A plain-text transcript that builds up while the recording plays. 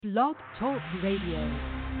Blog Talk Radio.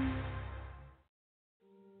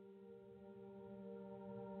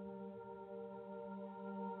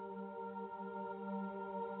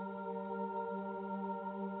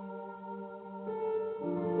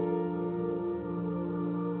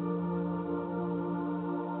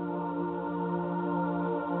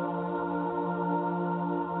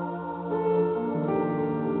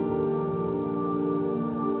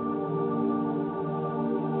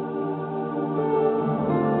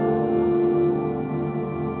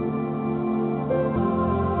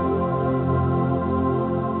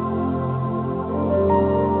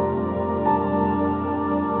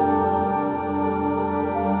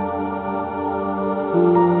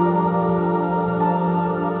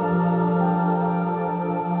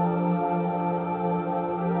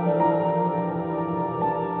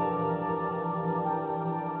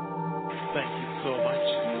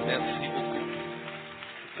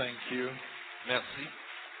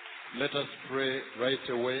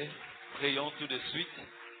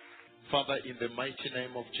 Father, in the mighty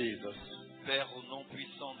name of Jesus. Père, au nom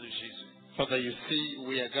puissant de Jésus. Father, you see,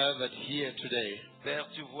 we are gathered here today. Père,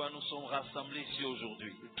 tu vois, nous sommes rassemblés ici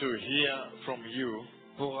aujourd'hui. To hear from you.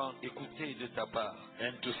 Pour en écouter de ta part.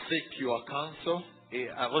 And to seek your counsel. Et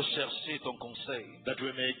à rechercher ton conseil. That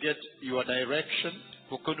we may get your direction.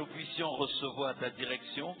 Pour que nous puissions recevoir ta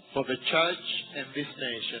direction. For the church and this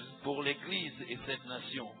nation. Pour l'Église et cette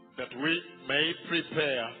nation. That we may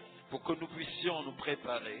prepare. Pour que nous puissions nous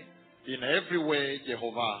préparer. In every way,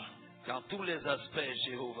 Jehovah. Dans tous les aspects,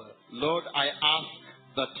 Jéhovah. Lord, I ask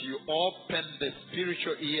that you open the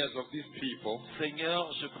spiritual ears of these people.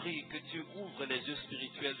 Seigneur, je prie que tu ouvres les yeux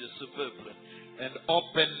spirituels de ce peuple. And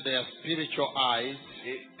open their spiritual eyes.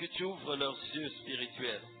 Et que tu ouvres leurs yeux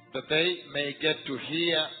spirituels. That they may get to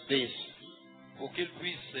hear this. Pour qu'ils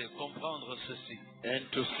puissent comprendre ceci. And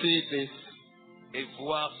to see this. Et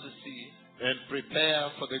voir ceci. And prepare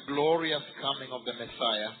for the glorious coming of the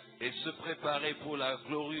Messiah. Et se préparer pour le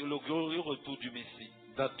glorieux retour du Messie.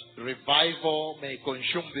 That revival may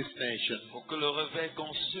consume this nation. Pour que le réveil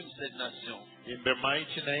consume cette nation. In the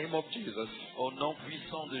mighty name of Jesus. Au nom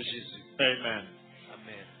puissant de Jésus. Amen.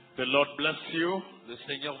 Amen. The Lord bless you. Le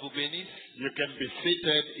Seigneur vous bénisse. You can be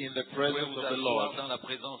seated in the presence of the Lord. Dans la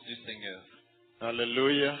présence du Seigneur.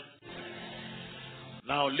 Hallelujah.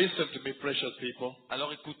 Now listen to me, precious people.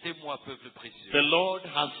 Alors écoutez-moi, peuple précieux. The Lord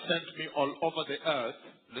has sent me all over the earth.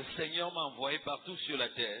 Le Seigneur m'a envoyé partout sur la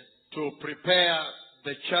terre. To prepare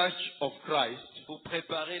the church of Christ. Pour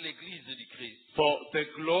préparer l'Église du Christ. For the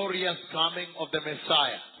glorious coming of the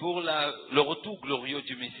Messiah. Pour le retour glorieux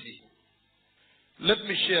du Messie. Let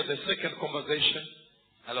me share the second conversation.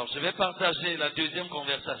 Alors je vais partager la deuxième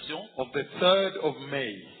conversation. Of the 3rd of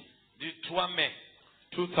May. Du 3 mai.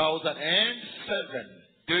 2007.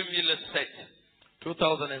 2007.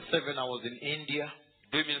 2007, I was in India.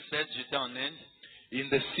 2007, j'étais en Inde. In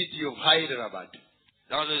the city of Hyderabad.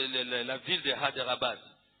 Dans la ville de Hyderabad.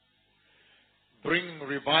 Bringing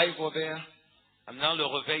revival there. Amenant le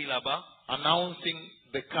réveil là-bas. Announcing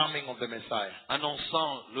the coming of the Messiah.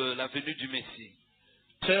 Annonçant la venue du Messie.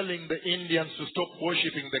 Telling the Indians to stop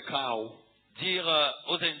worshiping the cow. Dire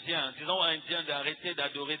aux Indiens, disons aux Indiens d'arrêter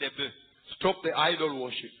d'adorer des bœufs. Stop the idol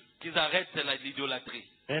worship. Qu'ils arrêtent l'idolâtrie.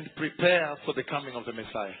 And prepare for the coming of the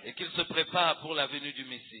Messiah. Et qu'ils se préparent pour la venue du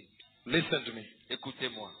Messie. Listen to me.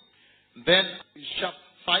 Écoutez-moi. Then, sharp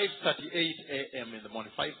 5:38 a.m. in the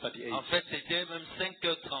morning. 5:38. En fait, c'était même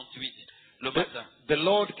 5h38 le matin. The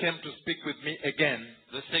Lord came to speak with me again.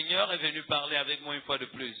 Le Seigneur est venu parler avec moi une fois de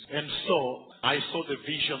plus. And so, I saw the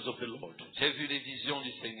visions of the Lord. J'ai vu les visions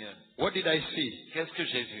du Seigneur. What did I see? Qu'est-ce que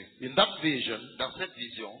j'ai vu? In that vision, dans cette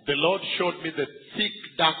vision, the Lord showed me the thick,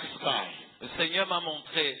 dark sky. Le Seigneur m'a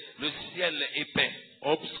montré le ciel épais.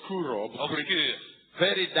 Obscur.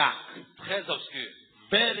 Very dark. Très obscur.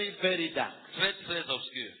 Very dark. Très, très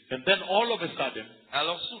obscur. And then all of a sudden,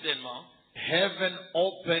 alors soudainement, heaven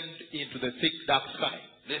opened into the thick, dark sky.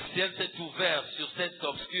 Le ciel s'est ouvert sur cette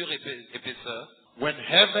obscure épaisseur. When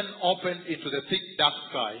heaven opened into the thick, dark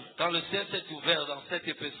sky, quand le ciel s'est ouvert dans cette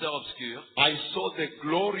épaisseur obscure, I saw the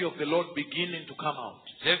glory of the Lord beginning to come out.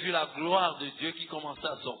 J'ai vu la gloire de Dieu qui commençait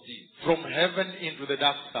à sortir. From heaven into the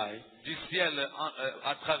dark sky. Du ciel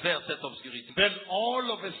à travers cette obscurité. Then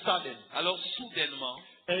all of a sudden, alors soudainement,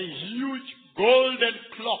 a huge golden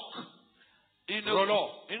clock.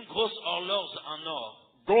 Une grosse horloge en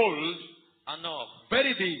or. Gold. En or.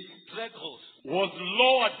 Very big. Très grosse. Was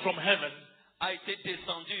lowered from heaven. A été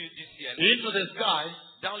descendue du ciel. Into the sky.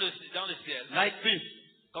 Dans le ciel. Like this.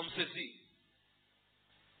 Comme ceci.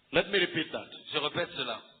 Let me repeat that. Je répète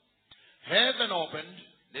cela. Heaven opened.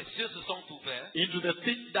 Les cieux se sont ouverts. Into the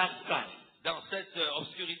thick dark sky. dans cette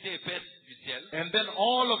obscurité épaisse du ciel. And then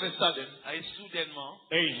all of a sudden, Et soudainement,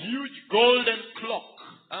 a huge golden clock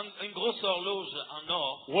une grosse horloge en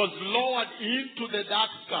or was lowered into the dark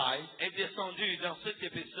sky est descendue dans cette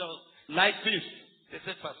épaisseur like this. de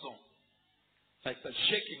cette façon. Like that,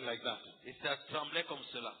 shaking like that. Et ça semblait comme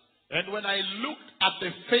cela. And when I looked at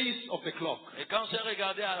the face of the clock, Et quand j'ai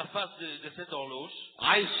regardé à la face de cette horloge,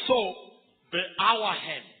 I saw the hour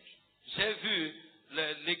hand, j'ai vu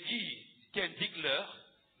l'aiguille qui indique l'heure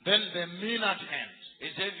then the minute hand. et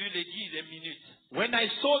j'ai vu l'aiguille des minutes. When I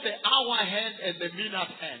saw the hour hand and the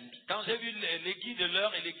minute hand, Quand j'ai vu l'aiguille de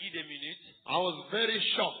l'heure et l'aiguille des minutes, I was very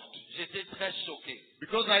shocked j'étais très choqué.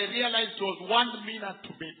 because I realized it was 1 minute to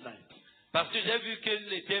midnight. Parce que j'ai vu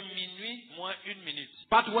qu'il était minuit moins 1 minute.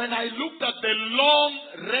 But when I looked at the long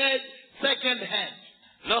red second hand,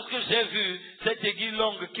 Lorsque j'ai vu cette aiguille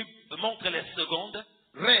longue qui montre les secondes,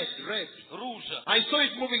 red, rouge, I saw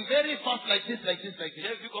it moving very fast like this, like this, like this.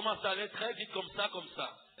 j'ai vu comment ça allait très vite comme ça, comme ça.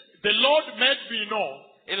 The Lord made me know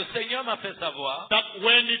Et le Seigneur m'a fait savoir that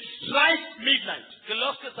when it strikes midnight, que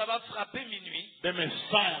lorsque ça va frapper minuit, the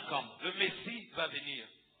Messiah comes. le Messie va venir.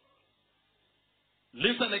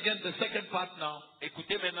 Listen again, the second part now.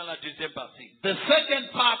 Écoutez maintenant la deuxième partie. The second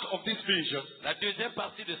part of this vision, La deuxième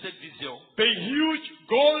partie de cette vision, the huge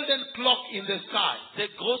golden clock in the sky,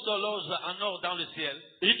 cette grosse horloge en or dans le ciel,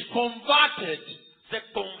 it converted, s'est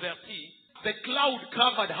convertie. the cloud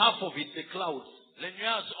covered half of it, the clouds. Les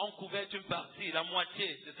nuages ont couvert une partie, la moitié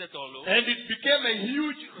de cette horloge. And it became a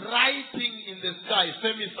huge writing in the sky,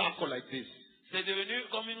 semicircle like this. C'est devenu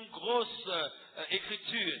comme une grosse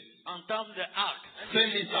écriture en termes d'arc.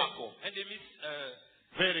 Semicircle. Un demi-cercle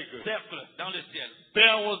Very good. dans le ciel.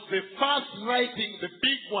 There was the first writing, the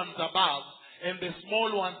big ones above and the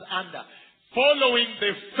small ones under, following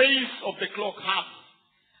the face of the clock half.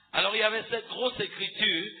 Alors il y avait cette grosse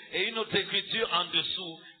écriture et une autre écriture en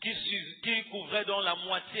dessous qui couvrait donc la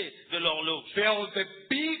moitié de l'horloge. There was the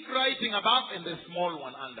big writing above and the small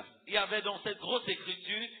one under. Il y avait donc cette grosse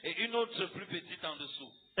écriture et une autre plus petite en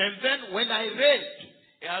dessous. And then when I read,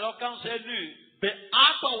 Et alors quand j'ai lu, the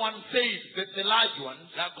upper one said, that the large one,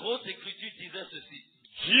 la grosse écriture disait ceci.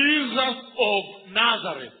 Jesus of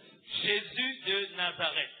Nazareth. Jésus de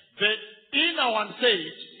Nazareth. The inner one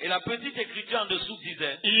said, Et la petite écriture en dessous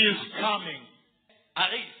disait, He is coming.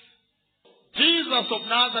 arrive. Jesus of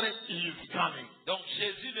Nazareth is coming. Donc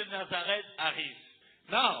Jésus de Nazareth arrive.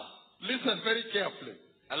 Now, listen very carefully.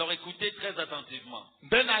 Alors écoutez très attentivement.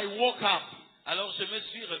 Then I woke up. Alors je me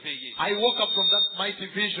suis réveillé. I woke up from that mighty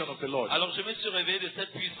vision of the Lord. Alors je me suis réveillé de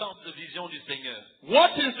cette puissante vision du Seigneur.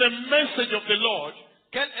 What is the message of the Lord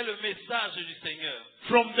Quel est le message du Seigneur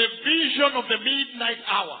from the vision of the midnight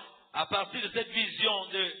hour? à partir de cette vision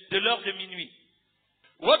de l'heure de minuit?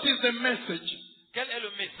 What is the message Quel est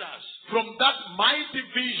le message from that mighty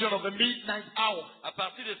vision of the midnight hour? à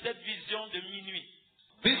partir de cette vision de minuit?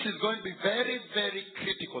 This is going to be very, very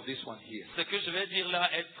critical, this one here. Ce que je vais dire là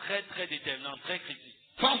est très très déterminant, très critique.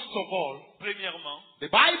 First of all, Premièrement, the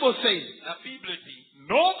Bible says, la Bible dit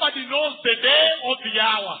nobody knows the day or the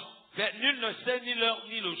hour. que nul ne sait ni l'heure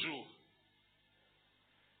ni le jour.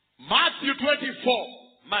 Matthew 24,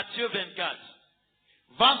 Matthieu 24,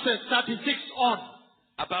 verses 36 on.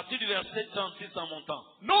 à partir du verset 36 en montant.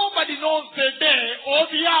 Nobody knows the day or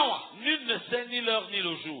the hour. Nul ne sait ni l'heure ni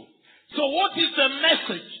le jour. So what is the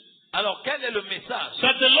message Alors quel est le message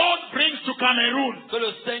that the Lord brings to Cameroon que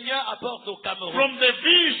le Seigneur apporte au Cameroun from the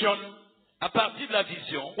vision à partir de la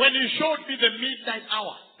vision? when He showed me the midnight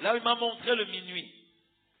hour? Là où il m'a montré le minuit.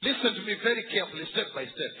 Listen to me very carefully, step by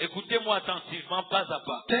step. Écoutez-moi attentivement, pas à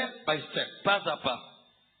pas. Step by step. Pas à pas.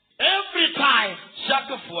 Every time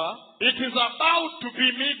Chaque fois it is about to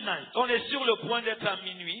be midnight, qu'on est sur le point d'être à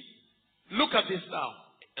minuit, look at this now.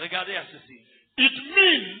 regardez à ceci. It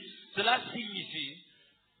means Cela signifie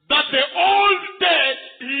that the old day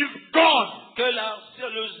is gone. que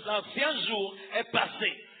l'ancien jour est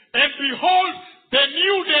passé. And behold, the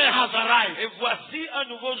new day has arrived. Et voici un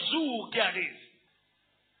nouveau jour qui arrive.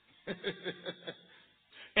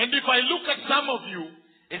 And if I look at some of you,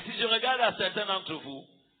 Et si je regarde à certains d'entre vous,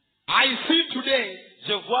 I see today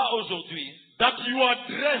je vois aujourd'hui that you are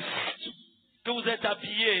dressed que vous êtes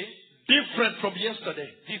habillés different from yesterday.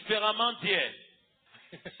 différemment d'hier.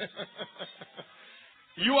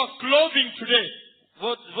 Your clothing today,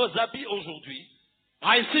 Vos habits aujourd'hui,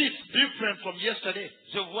 I see it different from yesterday.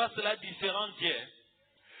 je vois cela différent d'hier.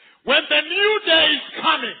 When the new day is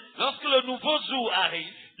coming, Lorsque le nouveau jour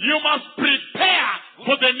arrive, you must prepare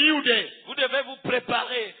for the new day. vous devez vous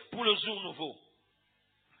préparer pour le jour nouveau.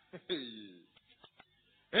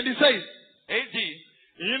 And he says, Et il dit,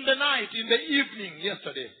 in the night, in the evening,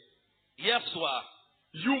 yesterday, hier s'asseoir.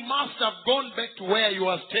 You must have gone back to where you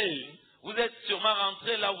are staying Vous êtes sûrement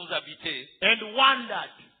rentré là où vous habitez and wondered,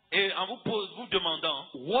 et en vous demandant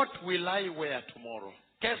what will I wear tomorrow?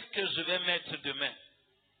 qu'est-ce que je vais mettre demain.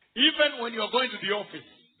 Even when you are going to the office,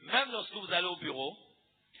 Même lorsque vous allez au bureau,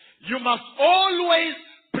 you must always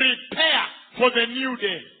prepare for the new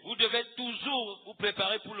day. vous devez toujours vous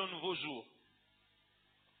préparer pour le nouveau jour.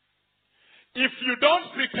 If you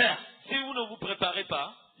don't prepare, Si vous ne vous préparez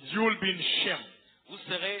pas, you will be in shame. vous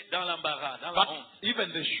serez dans l'embarras, dans la But honte. even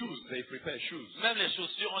the shoes, they prepare shoes. Même les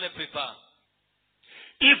chaussures, on les prépare.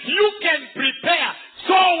 If you can prepare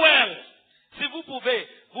so well Si vous pouvez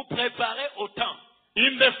vous préparer autant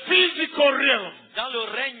in the physical realm dans le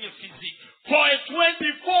règne physique for a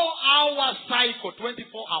 24-hour cycle,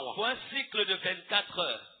 24 hours, pour un cycle de 24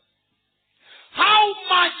 heures, how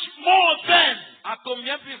much more then à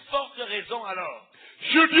combien plus forte raison alors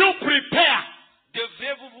should you prepare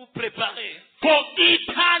devez-vous vous préparer for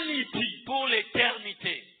eternity? pour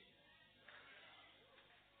l'éternité?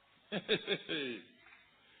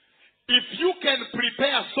 If you can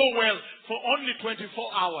prepare so well for only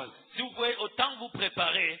 24 hours, Si vous pouvez autant vous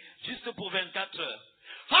préparer juste pour 24 heures,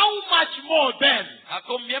 how much more then à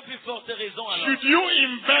combien plus forte raison alors should you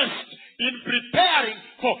invest in preparing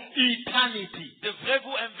for eternity?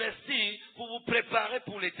 devrez-vous investir pour vous préparer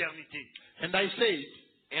pour l'éternité? And I said,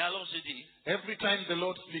 Et alors je dis, every time the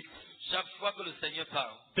Lord speaks, chaque fois que le Seigneur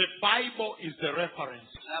parle, the Bible is the reference.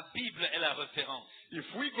 la Bible est la référence. If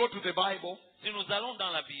we go to the Bible, Si nous allons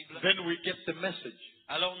dans la Bible, then we get the message.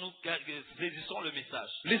 alors nous saisissons le message.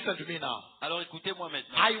 Listen to me now. Alors écoutez-moi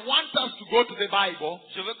maintenant. I want us to go to the Bible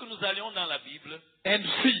Je veux que nous allions dans la Bible and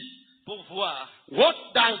see pour voir what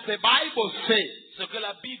does the Bible say ce que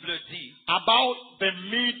la Bible dit about the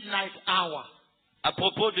midnight hour. à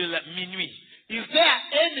propos de la minuit. Is there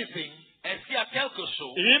anything Est-ce qu'il y a quelque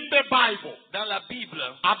chose in the Bible dans la Bible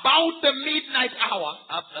about the midnight hour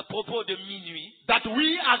à propos de minuit that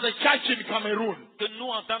we as a church in Cameroon que nous,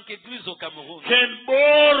 en tant qu'Église au Cameroun, can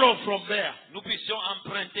borrow from there? nous puissions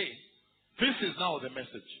emprunter? This is now the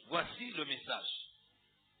message. Voici le message.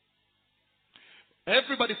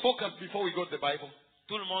 Everybody focus before we go to the Bible.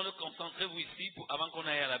 Tout le monde, concentrez-vous ici avant qu'on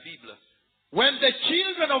aille à la Bible. When the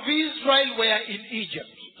children of Israel were in Egypt,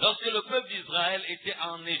 Lorsque le peuple d'Israël était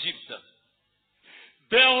en Égypte,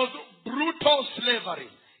 there was brutal slavery.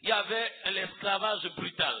 il y avait l'esclavage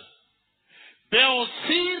brutal. There was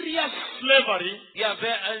serious slavery Il y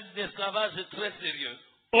avait un esclavage très sérieux,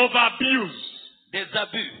 of abuse. des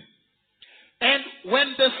abus. And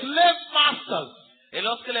when the slave masters Et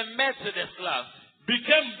lorsque les maîtres d'esclaves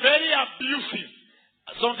became very abusive,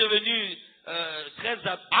 sont devenus très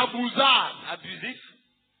abusifs,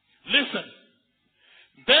 listen,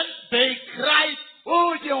 then they cried,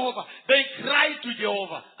 oh Jehovah, they cried to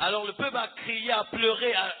Jehovah, alors le peuple a crié, a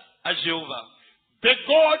pleuré à Jéhovah, the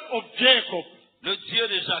God of Jacob, le Dieu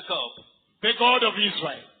de Jacob, the God of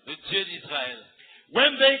Israel. le Dieu d'Israël.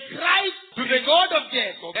 When they cried to the God of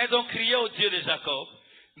Jacob, Elles ont crié au Dieu de Jacob.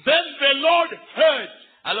 then the Lord heard.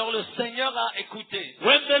 Alors le Seigneur a écouté.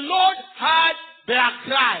 When the Lord heard their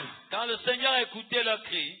cry, Quand le Seigneur a écouté leur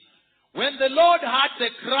cri, when the Lord heard the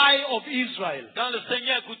cry of Israel, quand le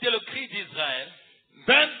Seigneur a écouté le cri d'Israël,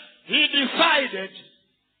 then he decided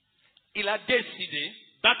il a décidé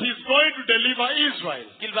that he's going to deliver Israel.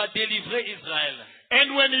 qu'il va délivrer Israël.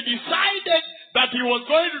 And when he decided that he was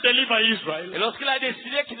going to deliver Et Israel, lorsqu'il a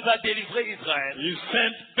décidé qu'il va délivrer Israël, he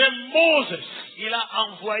sent them Moses. il a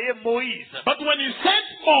envoyé Moïse. But when he sent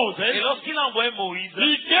Et Moses, lorsqu'il a envoyé Moïse,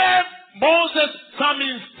 he gave Moses some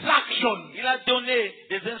instructions. il a donné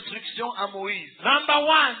des instructions à Moïse. Number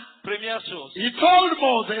one, Première chose, he told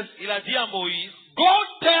Moses, il a dit à Moïse, go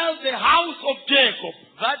tell the house of Jacob,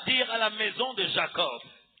 va dire à la maison de Jacob,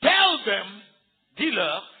 tell them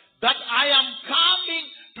dis-leur that I am coming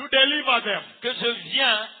to deliver them. que je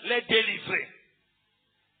viens les délivrer.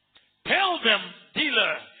 Tell them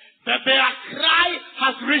Dis-leur that their cry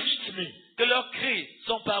has reached me. que leurs cris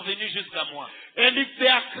sont parvenus jusqu'à moi. And if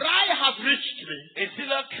their cry has reached me, Et si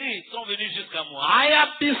leurs cris sont venus jusqu'à moi, I have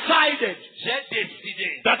decided j'ai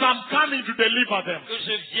décidé that I'm coming to deliver them. que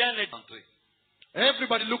je viens les délivrer.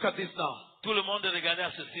 Everybody look at this now. Tout le monde regarde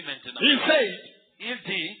à ceci maintenant. He said, Il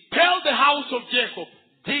dit, tell the house of Jacob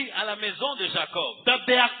dis à la maison de Jacob that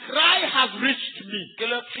their cry has reached me. que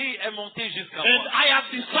leur cri est monté jusqu'à And moi. I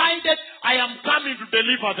have decided I am coming to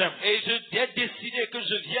deliver them. Et j'ai décidé que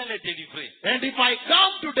je viens les délivrer. And if I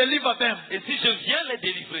come to deliver them, Et si je viens les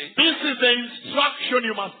délivrer, this is the instruction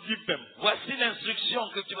you must give them. voici l'instruction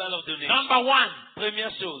que tu vas leur donner. Number one,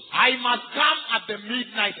 Première chose, I must come at the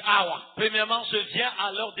midnight hour. premièrement, je viens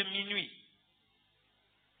à l'heure de minuit.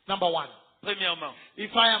 Number one. Premièrement,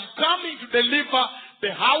 if I am coming to deliver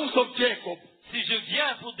the house of Jacob, si je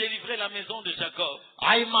viens pour délivrer la maison de Jacob,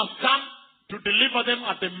 I must come to deliver them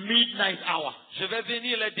at the midnight hour. je vais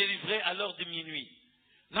venir les délivrer à l'heure de minuit.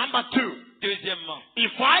 Number 2, Deuxièmement,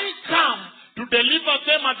 if I come to deliver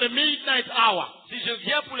them at the midnight hour, si je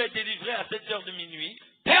viens pour les délivrer à cette heure de minuit,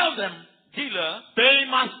 tell them dis-leur, they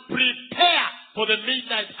must prepare for the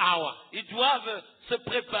midnight hour. ils doivent se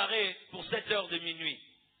préparer pour cette heure de minuit.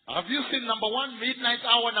 Have you seen number 1, midnight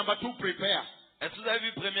hour, number 2, prepare Est-ce que vous avez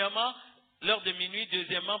vu premièrement l'heure de minuit,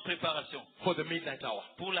 deuxièmement préparation for the midnight hour?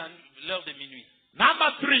 pour l'heure de minuit.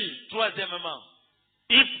 Number 3, Troisièmement,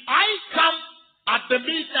 if I come at the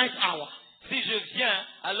midnight hour si je viens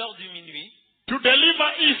à l'heure du minuit to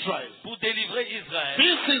deliver Israel, pour délivrer Israël,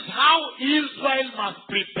 this is how Israel must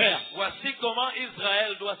prepare. voici comment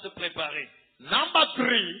Israël doit se préparer. Number 3,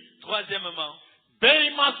 Troisièmement, they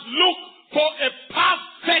must look for a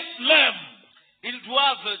perfect lamb ils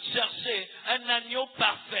doivent chercher un agneau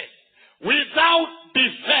parfait, without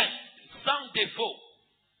defect sans défaut,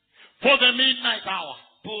 for the midnight hour.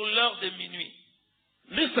 pour l'heure de minuit.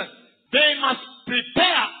 Listen, they must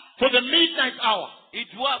prepare for the midnight hour. Ils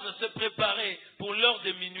doivent se préparer pour l'heure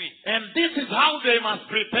de minuit. And this is how they must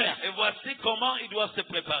prepare. Et voici comment ils doivent se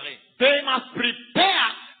préparer. They must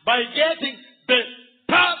prepare by getting the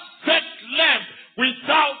perfect lamb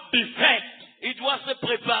without defect. Ils doivent se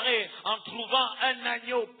préparer en trouvant un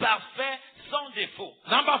agneau parfait sans défaut.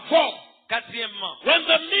 Number 4, Quatrièmement, when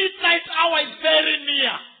the midnight hour is very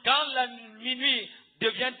near, quand la minuit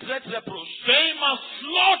devient très très proche, they must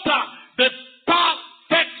slaughter the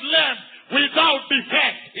perfect lamb without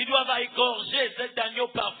defect. ils doivent égorger cet agneau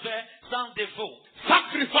parfait sans défaut.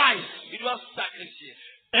 Sacrifice. Ils doivent sacrifier.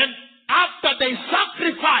 And after they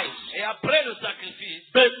sacrifice Et après le sacrifice,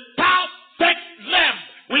 the perfect lamb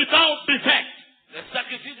without defect, le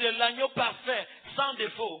sacrifice de l'agneau parfait sans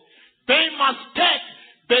défaut, they must take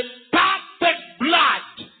the perfect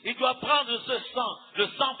blood il doit prendre ce sang, le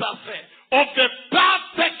sang parfait, of the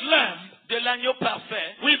perfect lamb de l'agneau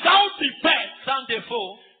parfait, without defect. sans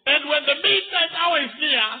défaut, And when the midnight hour is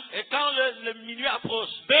near, et quand le minuit approche,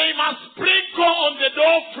 they must sprinkle on the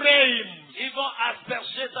door frames ils vont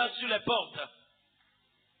asperger ça sur les portes,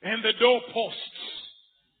 and the door posts.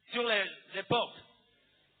 sur les portes,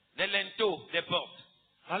 les linteaux des portes.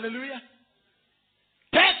 Hallelujah.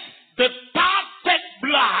 Take the perfect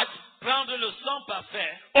blood Prendre le sang parfait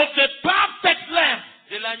of the perfect lamb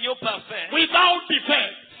de l'agneau parfait, without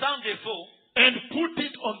defect sans défaut, and put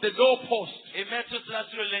it on the door post et mettre cela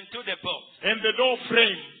sur le linteau des portes and the door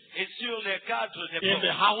frame et sur les cadres des in the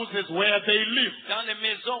portes, houses where they live. dans les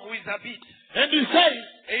maisons où ils habitent. And he says,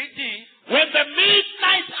 Et il dit, when the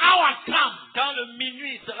midnight hour comes, quand le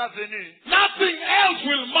minuit sera venu, nothing else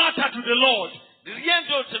will matter to the Lord. rien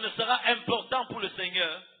d'autre ne sera important pour le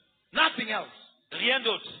Seigneur. Nothing else. Rien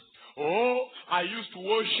d'autre. Oh, I used to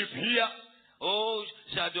worship here. Oh,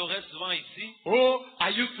 j'adorais souvent ici. Oh, I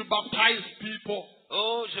used to baptize people.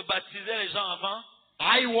 Oh, je baptisais les gens avant.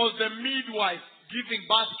 I was the midwife giving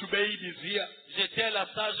birth to babies here. J'étais la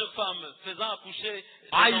sage-femme faisant accoucher.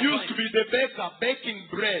 I les used enfants to ici. be the baker baking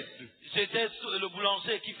bread. J'étais le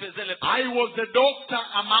boulanger qui faisait les I pains. was the doctor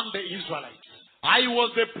among the Israelites. I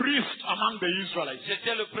was the priest among the Israelites.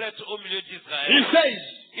 J'étais le prêtre au milieu He d'Israël. says,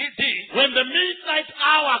 Il dit, when the midnight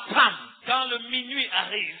hour comes, quand le minuit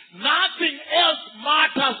arrive, nothing else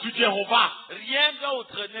matters to Jehovah. rien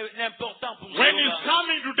d'autre n'est important pour When he's Jéhovah.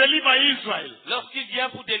 coming to deliver Israel, Lorsqu'il vient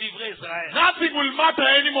pour délivrer Israël, nothing will matter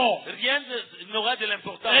anymore rien n'aura de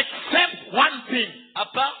l'importance, except one thing. à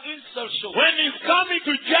part une seule chose. When he's coming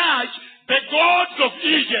to judge the gods of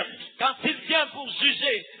Egypt, Quand il vient pour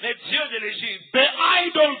juger les dieux de l'Égypte, the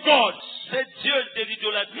idol gods, ces dieux de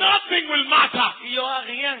l'idolâtrie, nothing will matter il n'y aura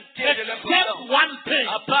rien qui ait de except l'importance, one thing.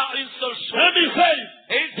 à part une seule And chose. he says,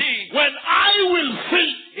 Et il dit, when I will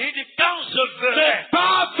see il dit, quand je the verrai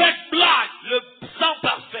perfect blood le sang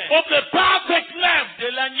parfait of the perfect lamb, de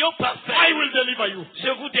l'agneau parfait, I will deliver you. je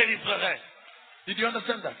vous délivrerai. Did you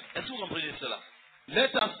understand that? Est-ce que vous comprenez cela?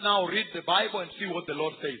 Let us now read the Bible and see what the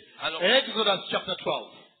Lord says. Alors, Exodus chapter 12.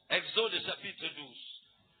 Exode chapitre 12.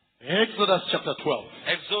 Exodus chapter 12.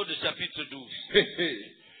 Exode chapitre 12.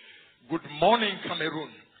 Good morning, Cameroon.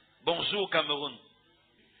 Bonjour Cameroun.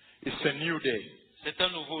 It's a new day. C'est un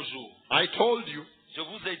nouveau jour. I told you Je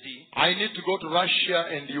vous ai dit, I need to go to Russia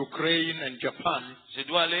and Ukraine and Japan. je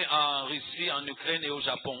dois aller en Russie, en Ukraine et au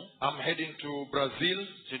Japon. I'm heading to Brazil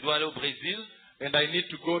Je dois aller au Brésil. and I need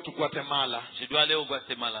to go to Guatemala. Je dois aller au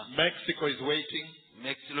Guatemala. Mexico is waiting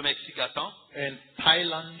Le Mexique attend. and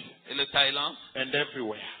Thailand Et le Thaïlande. and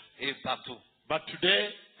everywhere. Et partout. But today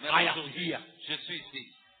Mais I am aujourd'hui, here. je suis ici.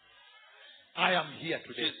 I am here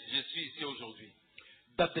today. je suis ici aujourd'hui.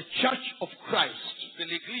 That the church of Christ Que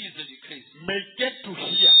l'église du Christ may get to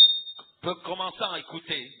hear. peut commencer à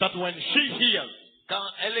écouter. That when she hears, Quand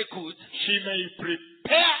elle écoute, she may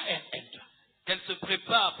prepare and enter. qu'elle se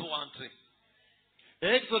prépare pour entrer.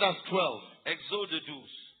 Exodus 12. Exode 12.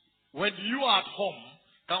 When you are at home,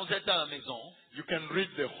 Quand vous êtes à la maison, you can read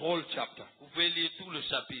the whole chapter vous pouvez lire tout le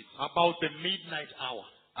chapitre about the midnight hour.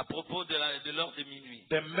 à propos de l'heure de minuit.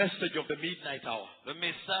 The message of the midnight hour. Le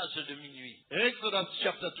message de minuit. Exodus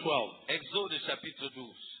chapter 12. Exode chapitre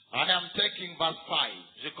 12. I am taking verse 5.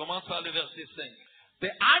 Je commence par le verset 5.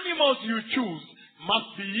 The animals you choose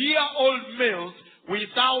must be year-old males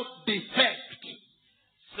without defect.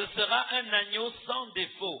 Ce sera un agneau sans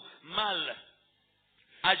défaut, mâle,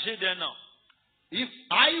 âgé d'1 an. If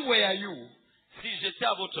I were you Si j'étais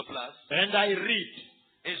à votre place and I read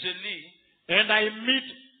et je lis and I meet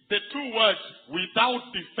the two words without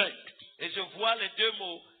defect, et je vois les deux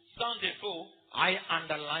mots sans défaut, I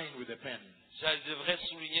underline with a pen. je devrais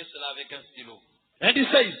souligner cela avec un stylo. And he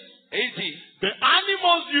says, Et il dit the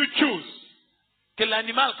animals you choose que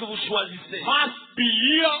l'animal que vous choisissez must be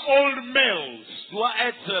year-old males doit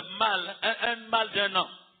être mâle, un mâle d'1 an,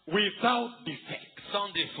 without defect. sans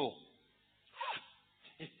défaut.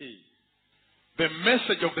 The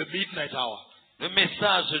message of the midnight hour. Le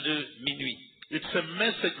message de minuit. It's a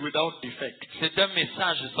message without defect. C'est un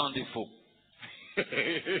message sans défaut.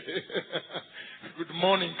 Good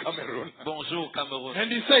morning, Cameroon. Bonjour Cameroun.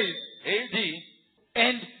 And he says, Et il dit,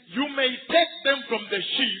 and you may take them from the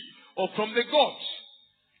sheep or from the goats.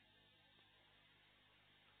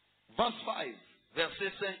 Verse 5.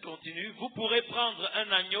 verset 5 continue, vous pourrez prendre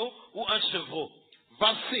un agneau ou un chevreau.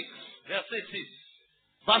 Verse 6. Verset 6.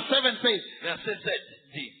 Verse 7 says, Verset 7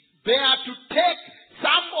 dit, they are to take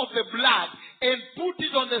some of the blood and put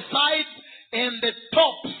it on the sides and the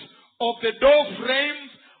tops of the door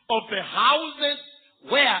frames of the houses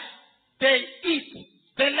where they eat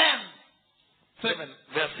the lamb. 7.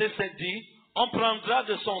 Verset 7 dit, on prendra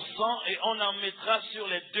de son sang et on en mettra sur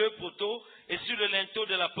les deux poteaux et sur le linteau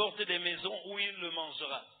de la porte des maisons où il le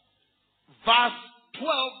mangera. Verse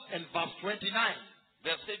 12 and verse 29.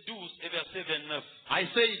 Verset 12 et verset 29. I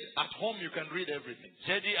said at home you can read everything.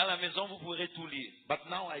 J'ai dit à la maison, vous pourrez tout lire. But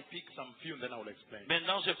now I pick some few and then I will explain.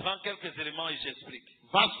 Maintenant, je prends quelques éléments et j'explique.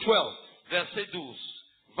 Verse 12. Verset 12.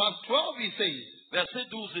 Verse 12 he says, Verset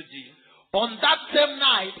 12 dit, on that same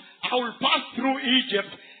night I will pass through Egypt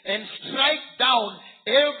and strike down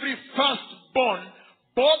every firstborn,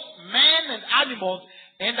 both man and animals,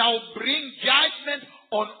 and I will bring judgment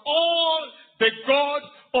on all the gods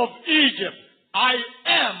of Egypt. I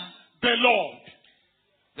am the Lord.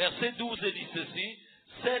 Verset 12 dit ceci,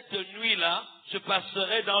 cette nuit-là, je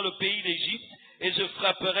passerai dans le pays d'Égypte et je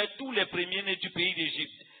frapperai tous les premiers-nés du pays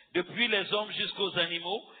d'Égypte, depuis les hommes jusqu'aux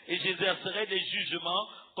animaux, et j'exercerai des jugements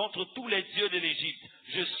contre tous les dieux de l'Égypte.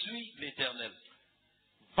 Je suis l'Éternel.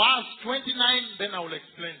 Verse 29, then I will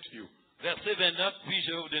explain to you. Verset 29, puis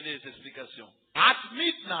je vais vous donner des explications. At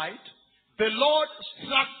midnight, the Lord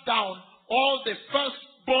struck down all the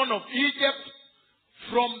firstborn of Egypt,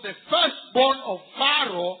 from the firstborn of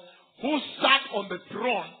Pharaoh, who sat on the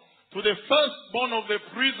throne, to the firstborn of the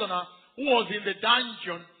prisoner who was in the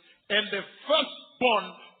dungeon, and the firstborn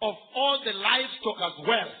of all the livestock as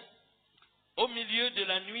well. Au milieu de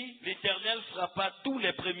la nuit, l'Éternel frappa tous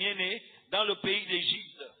les premiers-nés dans le pays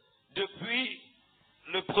d'Égypte, depuis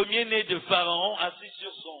le premier-né de Pharaon assis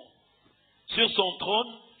sur son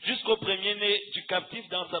trône, jusqu'au premier-né du captif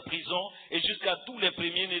dans sa prison, et jusqu'à tous les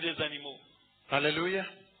premiers-nés des animaux. Hallelujah.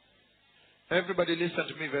 Everybody listen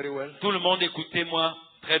to me very well. Tout le monde, écoutez-moi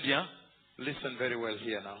très bien. Listen very well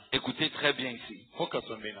here now. Écoutez très bien ici. Focus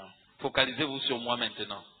on me now. Focalisez-vous sur moi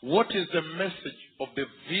maintenant. What is the message of the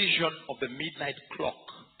vision of the midnight clock?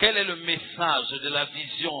 Quel est le message de la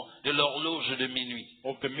vision de l'horloge de minuit?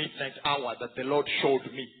 Of the midnight hour that the Lord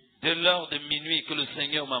showed me. De l'heure de minuit que le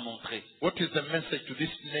Seigneur m'a montré. What is the message to this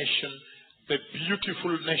nation, the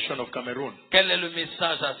beautiful nation of Cameroon? Quel est le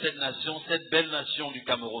message à cette nation, cette belle nation du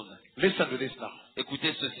Cameroun? Listen to this now.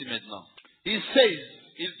 Écoutez ceci maintenant. He says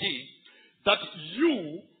Il dit that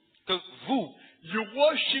you que vous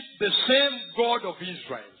worship the same God of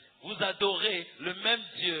Israel. vous adorez le même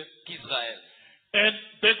Dieu qu'Israël. And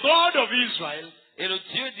the God of Israel Et le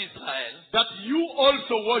Dieu d'Israël, that you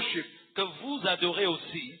also worship, que vous adorez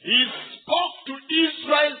aussi, he spoke to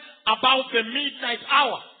Israel about the midnight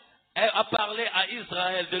hour. a parlé à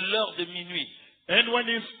Israël de l'heure de minuit. And when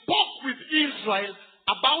he spoke with Israel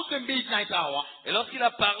about the midnight hour, Et lorsqu'il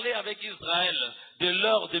a parlé avec Israël de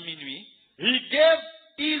l'heure de minuit, he gave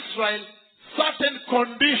Israel certain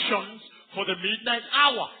conditions for the midnight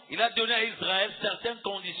hour. Il a donné à Israël certaines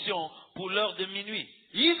conditions pour l'heure de minuit.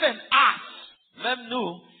 Even us, Même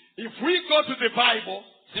nous, if we go to the Bible,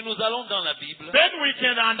 si nous allons dans la Bible, then we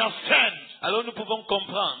can understand alors nous pouvons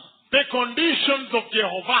comprendre the conditions of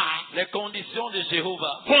Jehovah les conditions de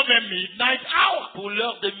Jéhovah for the midnight hour. pour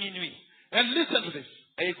l'heure de minuit. And listen to this.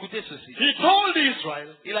 Et écoutez ceci. He told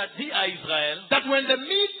Israel Il a dit à Israël that when the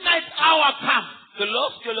midnight hour comes, que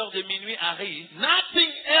lorsque l'heure de minuit arrive, nothing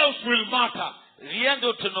else will matter, rien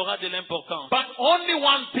d'autre n'aura de l'importance. but only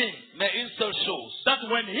one thing, Mais une seule chose, that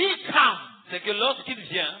when he comes, c'est que lorsqu'il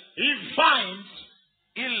vient, he finds,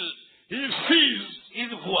 he sees il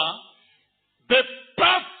voit the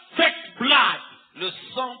perfect blood le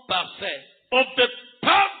sang parfait of the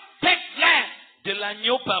perfect lamb. de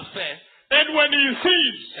l'agneau parfait. And when he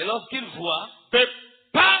sees Et lorsqu'il voit the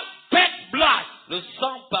perfect blood le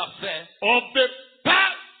sang parfait of the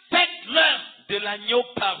perfect lamb, de l'agneau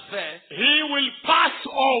parfait, he will pass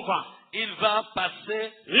over. il va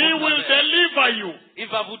passer He au will travers. deliver you. Il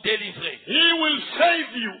va vous délivrer. He will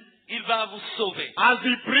save you Il va vous sauver. as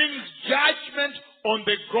he brings judgment on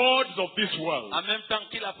the gods of this world. En même temps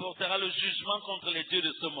qu'il apportera le jugement contre les dieux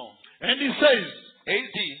de ce monde. And he says, Et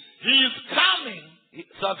il dit, he is coming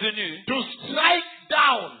sa venue, to strike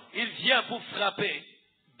down il vient pour frapper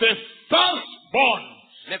the firstborn.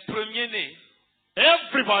 les premiers-nés,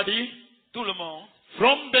 Everybody, tout le monde,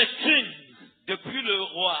 from the king depuis le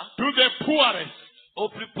roi to the poorest, au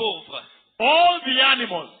plus pauvre, all the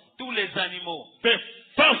animals, tous les animaux, the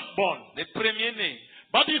firstborn. les premiers-nés.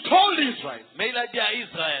 But he told Israel, Mais il a dit à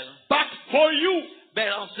Israël, but for you,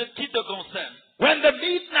 ben, en ce qui te concerne, when the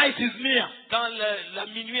midnight is near, quand la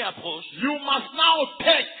minuit approche, you must now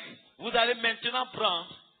take vous allez maintenant prendre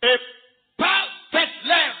a perfect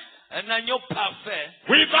lamb un agneau parfait,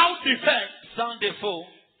 without defect, sans défaut,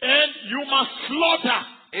 and you must slaughter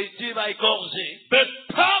et tu vas égorger the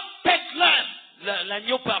perfect lamb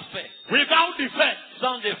l'agneau parfait, without defect,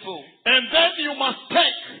 sans défaut. and then you must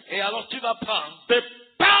take Et alors tu vas prendre the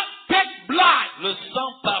perfect blood le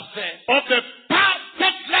sang parfait of the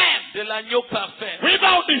perfect lamb de l'agneau parfait,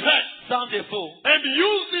 without defect, sans défaut, and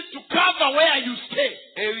use it to cover where you stay.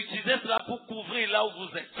 et utilisez cela pour couvrir là où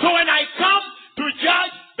vous êtes. So when I come to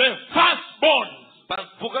judge the firstborn,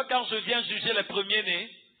 Pour que quand je viens juger les premiers-nés,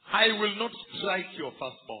 I will not strike your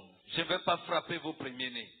firstborn. je ne vais pas frapper vos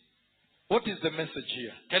premiers-nés. What is the message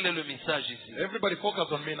here? Quel est le message ici? Everybody focus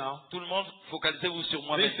on me now. Tout le monde, focalisez-vous sur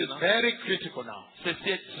moi This is maintenant. very critical now. Ceci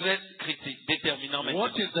est très critique, déterminant maintenant.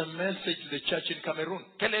 What is the message to the church in Cameroon?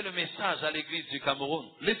 Quel est le message à l'église du Cameroun?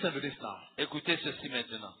 Listen to this now. Écoutez ceci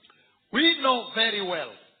maintenant. We know very well,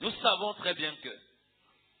 Nous savons très bien que,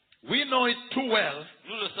 we know it too well,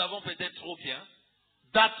 nous le savons peut-être trop bien,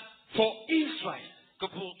 that for Israel, que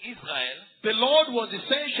pour Israël, the Lord was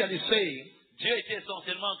essentially saying Dieu était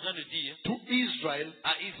essentiellement en train de dire to Israel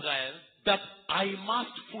à Israël that I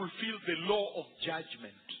must fulfill the law of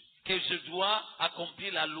judgment. que je dois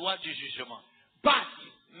accomplir la loi du jugement. But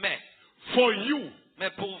Mais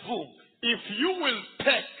pour vous, if you will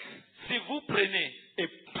take si vous prenez a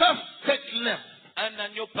perfect lamb un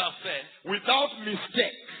agneau parfait, without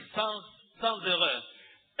mistake sans erreur,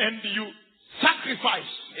 and you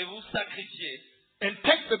sacrifice et vous sacrifiez, and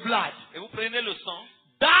take the blood, et vous prenez le sang,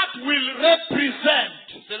 that will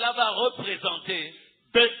represent cela va représenter,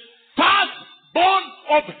 the firstborn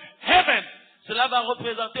of heaven. cela va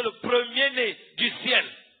représenter le premier-né du ciel.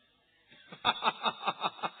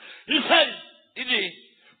 He says, Il dit,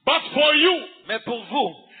 but for you, mais pour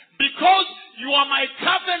vous, because you are my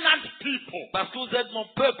covenant people, parce que vous êtes mon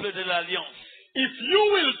peuple de l'alliance, if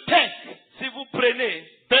you will take si vous prenez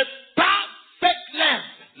the perfect lamb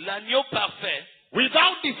l'agneau parfait,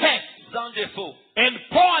 without defect sans défaut, and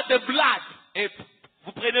pour the blood et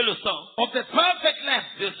vous prenez le sang of the perfect lamb,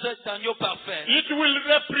 de cet agneau parfait, it will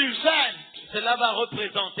represent cela va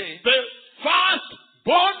représenter the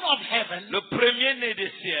firstborn of heaven le premier-né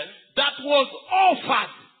des ciels that was offered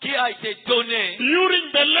qui a été donné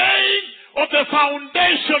during the laying of the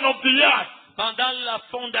foundation of the earth. pendant la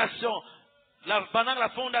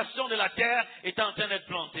fondation de la terre est en train d'être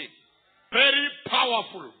plantée. Very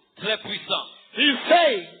powerful. Très puissant. He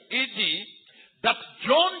says Il dit that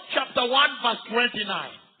John chapter 1 verse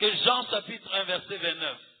 29. que Jean chapitre 1 verset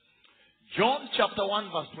 29. John chapter 1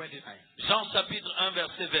 verse 29. Jean chapitre 1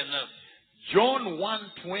 verset 29. John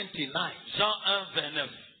 1:29. Jean 1 29.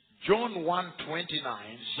 John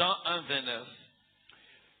 1:29. Jean 1 29.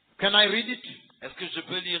 Can I read it? Est-ce que je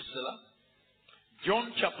peux lire cela?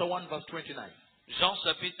 John chapter 1 verse 29. Jean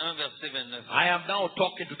chapitre 1 verset 29. I am now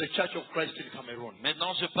talking to the Church of Christ in Cameroon.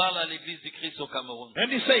 Maintenant je parle à l'église du Christ au Cameroun.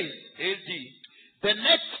 And he says, Et il dit, The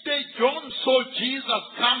next day, John saw Jesus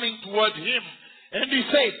coming toward him, and he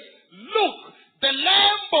said, "Look, the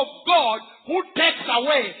Lamb of God who takes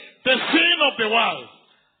away the sin of the world."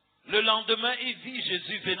 Le lendemain, il vit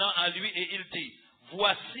Jésus venant à lui et il dit,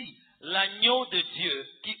 voici l'agneau de Dieu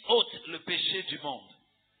qui ôte le péché du monde.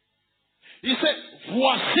 He said,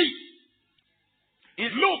 "Voici,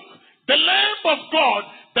 look, the Lamb of God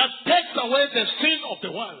that takes away the sin of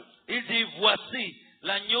the world." Il dit, voici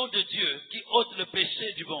l'agneau de Dieu qui ôte le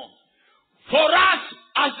péché du monde. For us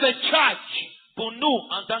as the church, Pour nous,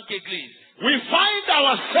 en tant qu'Église, we find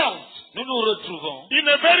ourselves nous nous retrouvons in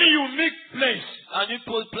a very unique place en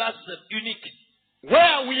une place unique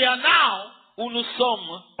where we are now où nous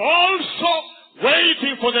sommes, also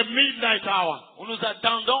waiting for the midnight hour. où nous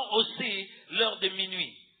attendons aussi l'heure de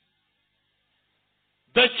minuit.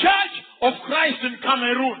 The Church of Christ in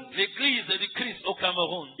Cameroon, L'Église du Christ au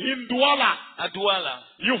Cameroun, in Douala, à Douala,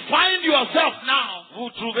 you find yourself now vous vous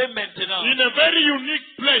trouvez maintenant in a very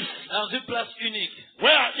unique place dans une place unique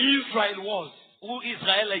where Israel was, où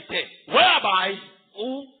Israël était, whereby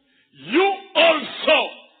où you also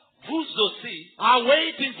vous aussi are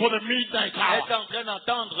waiting for the midnight êtes hour. en train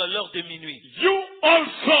d'entendre l'heure de minuit. You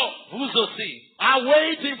also Vous aussi are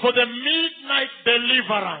waiting for the midnight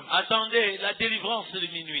deliverance. attendez la délivrance de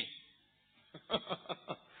minuit.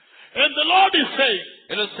 And the Lord is saying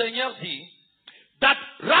Et le Seigneur dit that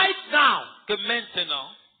right now, que maintenant,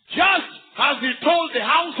 just as he told the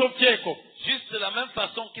house of Jacob, juste de la même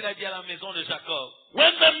façon qu'il a dit à la maison de Jacob,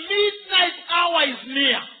 when the midnight hour is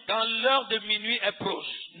near, quand l'heure de minuit est proche,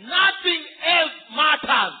 nothing else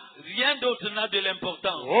matters. rien d'autre n'a de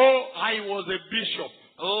l'importance. Oh, I was a bishop.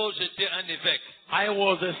 Oh, j'étais un évêque. I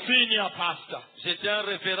was a senior pastor. J'étais un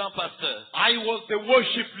référent pasteur. I was the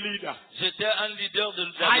worship leader. J'étais un leader de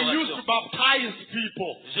I used to l'adoration. baptize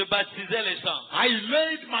people. Je baptisais les gens. I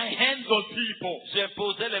laid my hands on people.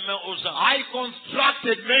 J'imposais les mains aux gens. I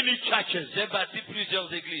constructed many churches. J'ai bâti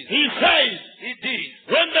plusieurs églises. He says, Il dit,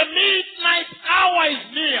 when the midnight hour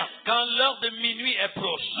is near, quand l'heure de minuit est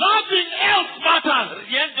proche, nothing else matters.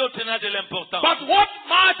 rien d'autre n'a de l'importance. But what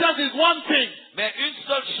matters is one thing, Mais une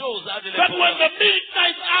seule chose a de that when l'importance. the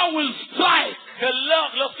midnight hour will strike, Que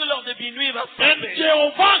lorsque l'heure de minuit va and frapper,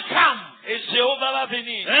 Jehovah comes, et Jéhovah va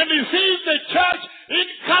venir, and he sees the church in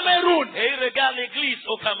Cameroon, et il regarde l'église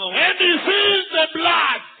au Cameroun, and he sees the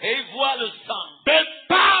blood, et il voit le sang, the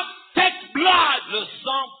perfect blood le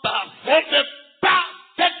sang parfait of the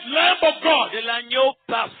perfect Lamb of God. de l'agneau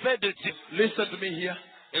parfait de Dieu. Listen to me here.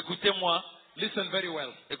 Écoutez-moi, Listen very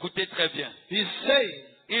well. écoutez très bien. He's saying,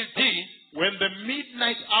 Il dit, when the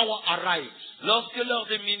midnight hour arrives, lorsque l'heure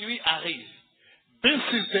de minuit arrive, this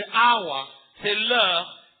is the hour c'est l'heure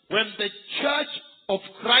when the church of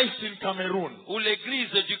Christ in Cameroon où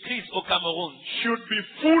l'église du Christ au Cameroun should be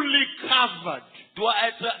fully covered doit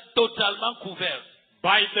être totalement couverte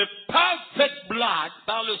by the perfect blood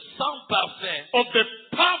par le sang parfait of the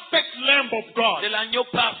perfect Lamb of de God. l'agneau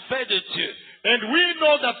parfait de Dieu. And we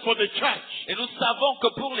know that for the church, Et nous savons que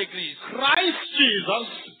pour l'église, Christ Jesus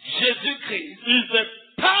Jésus-Christ is the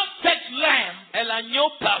perfect Lamb est l'agneau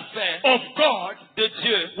parfait of God de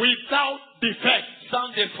Dieu without defect, sans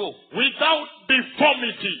défaut, without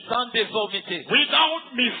deformity, sans déformité, without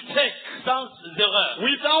mistake, sans erreur,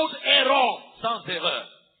 without error. sans erreur.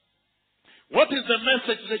 What is the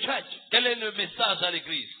message to the church? Quel est le message à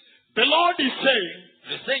l'église? The Lord is saying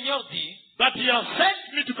Le Seigneur dit that He has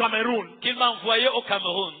sent me to Cameroon. qu'il m'a envoyé au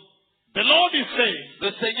Cameroun. The Lord is saying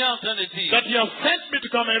Le Seigneur est en train de dire that He has sent me to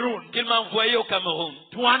Cameroon qu'il m'a envoyé au Cameroun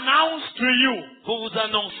to announce to you pour vous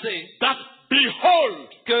annoncer that behold,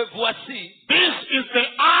 que voici, this is the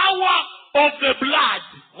hour of the blood.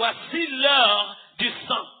 voici l'heure du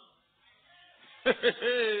sang.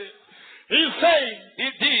 He's saying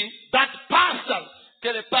Il dit that pastors, que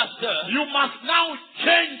les pasteurs, you must now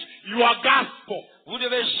change your gospel vous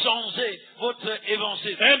devez changer votre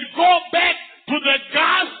évangile and go back to the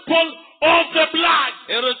gospel of the blood.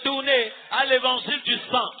 et retourner à l'évangile du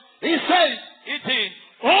sang. He says Il dit,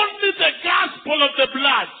 only the gospel of the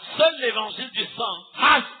blood seul l'évangile du sang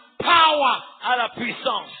has power. a la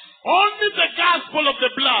puissance. Only the gospel of the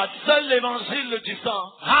blood Seul l'évangile du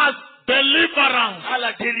sang has deliverance. a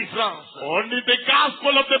la délivrance. Only the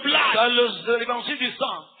gospel of the blood Seul l'évangile du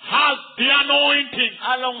sang has the anointing.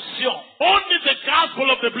 a l'onction. Only the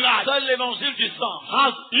gospel of the blood Seul l'évangile du sang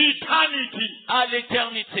has eternity. a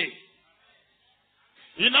l'éternité.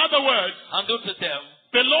 In other words, En d'autres termes,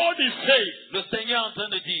 the Lord is saying le Seigneur est en train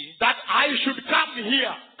de dire that I should come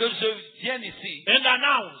here que je vienne ici and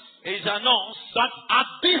announce et j'annonce that at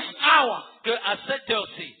this hour, qu'à cette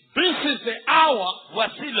heure-ci, This is the hour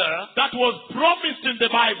Voici l'heure that was promised in the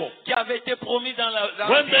Bible. qui avait été promis dans la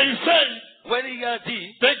When Bible. they say When il a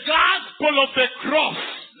dit, the gospel of the cross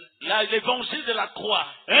l'évangile de la croix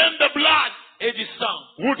and the blood et du sang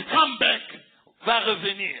would come back va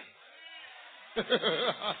revenir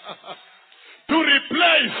to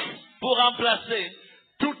replace, pour remplacer,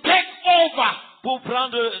 to take over pour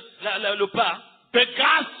prendre le pas the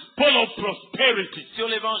gospel of prosperity. sur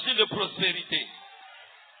l'évangile de prospérité.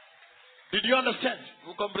 Did you understand?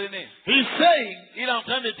 Vous comprenez? He's saying Il est en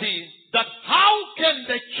train de dire that how can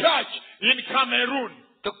the church in Cameroon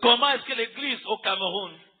que comment est-ce que l'église au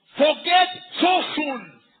Cameroun forget so soon?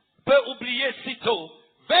 peut oublier si tôt,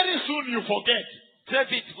 Very soon you forget très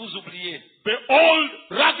vite vous oubliez, the old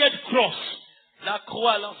rugged cross, la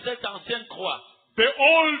croix, cette ancienne croix, the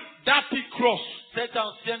old dirty cross. cette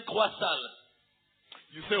ancienne croix sale.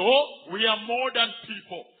 You say, oh, we are modern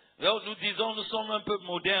people. Alors nous disons, nous sommes un peu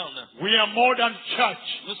modernes. We are modern church.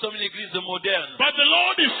 Nous sommes l'église moderne. But the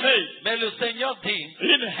Lord is saying, Mais le Seigneur dit,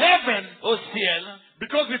 in heaven, au ciel,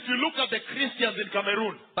 because if you look at the Christians in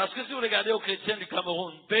Cameroon, parce que si vous regardez aux chrétiens du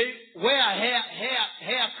Cameroun, they wear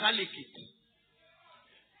hair calicit.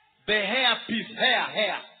 The hair piece,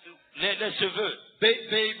 hair. les cheveux,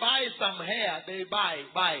 They buy some hair, they buy.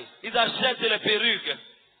 ils achètent les perruques,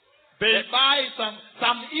 They buy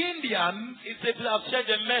some Indians, ils achètent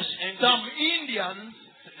des mèches indiennes, some Indians,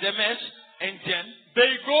 des mèches indiennes.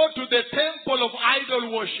 they go to the temple of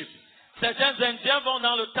idol worship Certains Indiens vont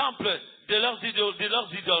dans le temple de leurs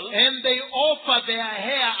idoles and they offer their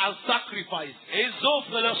hair as sacrifice et ils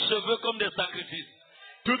offrent leurs cheveux comme des sacrifices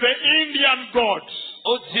to the Indian gods.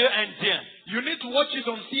 aux dieux indiens. You need to watch it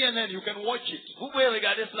on CNN, you can watch it. Vous pouvez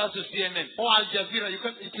regarder cela sur CNN Or Al Jazeera,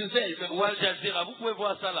 it is there, you can ou watch Al it. Jazeera. Vous pouvez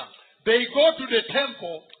voir ça là. They go to the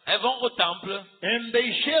temple Elles vont au temple, and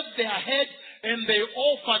they shave their head and they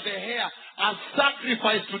offer the hair as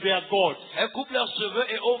sacrifice to their gods. elles coupent leurs cheveux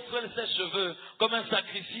et offrent ces cheveux comme un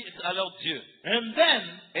sacrifice à leur Dieu. And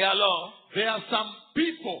then Et alors, there are some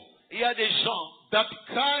people il y a des gens, that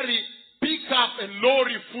carry pickup and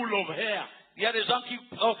lorry full of hair il y a des gens qui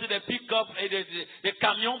portent des pick-up et des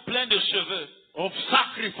camions pleins de cheveux, of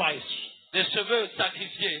sacrifice des cheveux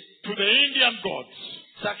sacrifiés, to the Indian gods.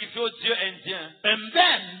 sacrifiés aux dieux indiens. And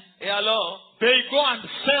then Et alors, they go and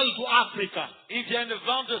sell to Africa. ils viennent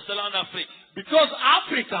vendre cela en Afrique. Because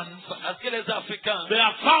Africans, Parce que les Africains they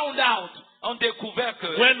have found out ont découvert que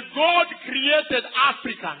when God created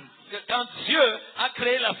Africans, quand Dieu a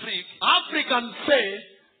créé l'Afrique, Africans say,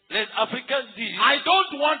 les Africains disent, I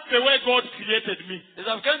don't want the way God created me. les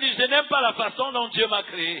Africains disent, je n'aime pas la façon dont Dieu m'a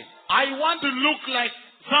créé. I want to look like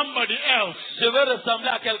somebody else. Je veux ressembler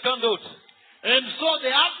à quelqu'un d'autre. And so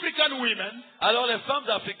the African women Alors les femmes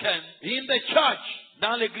africaines, in the church,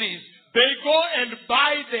 dans l'église, they go and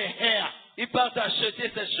buy the hair ils partent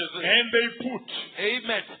acheter ses cheveux and they put. et ils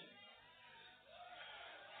mettent.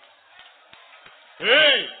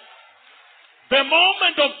 Hey, the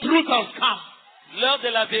moment of truth has come. L'heure de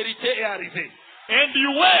la vérité est arrivée. And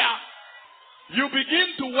you begin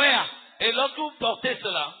to wear Et lorsque vous portez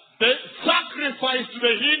cela, the sacrifice to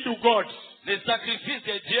the Hindu gods. les sacrifices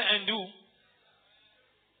des dieux hindous,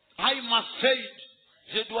 I must say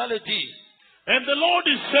it. je dois le dire. And the Lord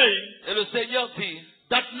is saying Et le Seigneur dit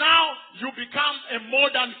that now you become a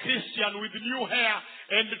modern Christian with new hair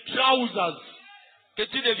and trousers. que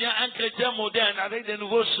tu deviens un chrétien moderne avec des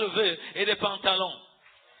nouveaux cheveux et des pantalons.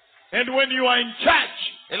 And when you are in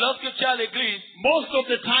church, Et lorsque tu es à l'église, most of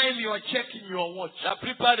the time you are checking your watch la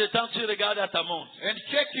plupart du temps, tu regardes à ta montre and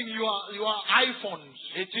checking your iPhones.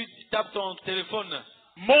 et tu tapes ton téléphone.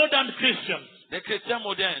 Modern Christians. Les chrétiens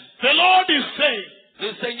modernes. The Lord is saying,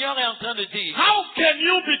 Le Seigneur est en train de dire, how can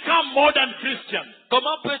you become modern Christians?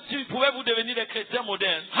 comment pouvez-vous devenir des chrétiens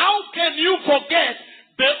modernes? How can you forget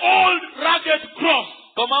the old rugged cross?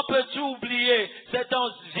 Comment peux-tu oublier cette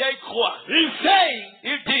vieille croix? He's saying,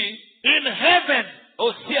 Il dit, in heaven,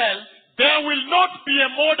 au ciel, there will not be a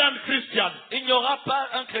modern Christian, il n'y aura pas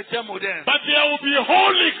un chrétien moderne. but there will be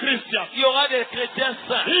holy Christians. Il y aura des chrétiens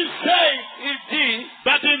saints. He's saying Il dit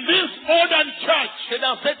that in this modern church que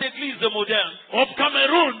dans cette église moderne of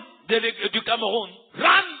Cameroon, du Cameroun,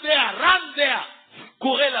 run there,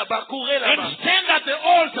 courez là-bas, and stand at the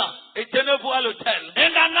altar et tenez-vous à l'autel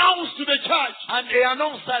and announce to the church et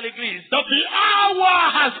annonce à l'église that the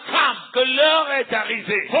hour has come que l'heure est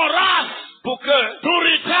arrivée for us pour que to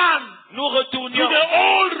return nous to retournions the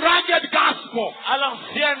old rugged gospel, à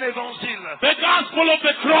l'ancien évangile, the gospel of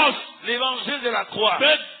the cross, l'évangile de la croix,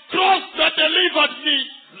 the cross that delivered me,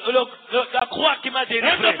 la croix qui m'a and the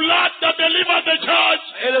délivré blood that delivered the church.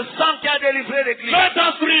 et le sang qui a délivré l'église. Let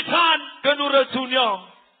us return Que nous retournions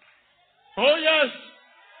Oh yes.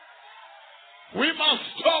 We must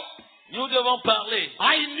stop. Nous devons parler.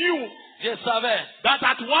 I knew Je savais that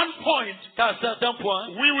at one point qu'à un certain point,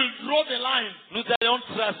 we will draw the line nous allions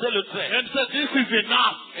tracer le trait and say this is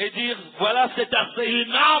enough. et dire, voilà, c'est assez.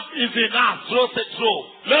 Enough is enough. Trop, c'est trop.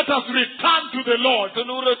 Let us return to the Lord. Que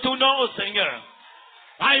nous retournons au Seigneur.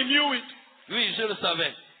 I knew it. Oui, je le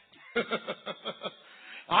savais.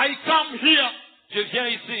 I come here Je viens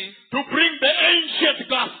ici to bring the ancient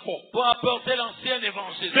gospel, pour apporter l'ancien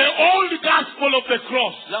évangile. the old gospel of the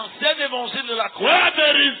cross, L'ancien évangile de la croix, where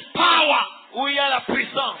there is power où il y a la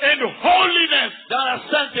puissance and holiness. dans la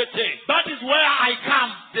sainteté. That is where I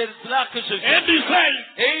come. C'est là que je viens. And he says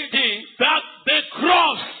Et il dit that the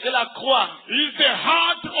cross que la croix is the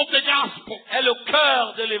heart of the gospel. est le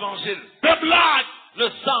cœur de l'évangile. The blood Le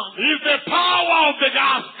sang is the power of the est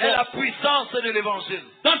la gospel. puissance de l'évangile.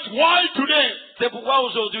 That's why today C'est pourquoi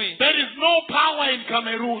aujourd'hui, there is no power in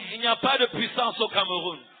Cameroon. il n'y a pas de puissance au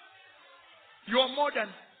Cameroun. You are modern.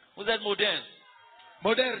 Vous êtes moderne.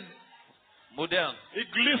 Modern. Moderne.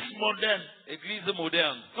 Église moderne. Église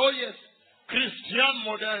moderne. Oh yes. Christian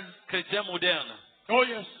modern. Chrétien moderne. Oh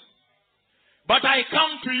yes. But I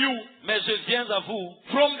come to you Mais je viens à vous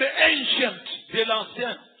from the ancient. de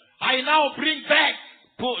l'ancien. I now bring back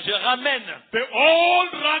Je ramène the old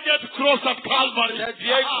rugged cross at Calvary. cette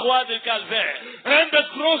vieille croix de Calvaire. And the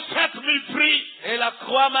cross set me free. Et la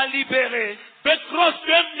croix m'a libéré. The cross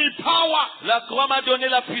gave me power. La croix m'a donné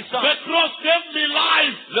la puissance. The cross gave me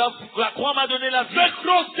life. La croix m'a donné la vie. The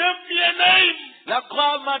cross gave me a name. La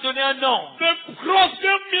croix m'a donné un nom. The cross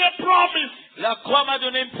gave me a promise. La croix m'a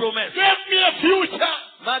donné une promesse. Gave me a future.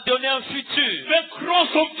 M'a donné un futur. The cross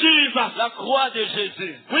of Jesus. La croix de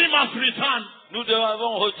Jésus. We must return. Nous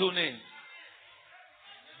devons retourner.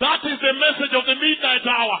 That is the message of the midnight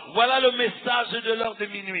hour. Voilà le message de l'heure de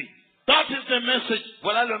minuit. That is the message.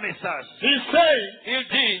 Voilà le message. He's saying Il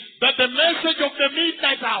dit that the message of the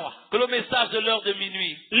midnight hour que le message de l'heure de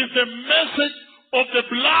minuit, is the message of the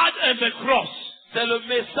blood and the cross. c'est le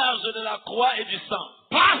message de la croix et du sang.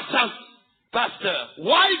 Pastors, Pasteur,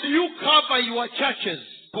 why do you cover your churches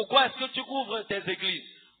pourquoi est-ce que tu couvres tes églises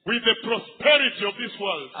with the prosperity of this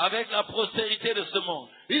world? avec la prospérité de ce monde?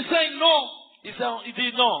 He's saying no. Il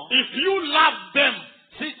dit non. If you love them,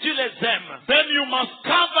 Si tu les aimes, then you must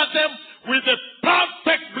cover them with the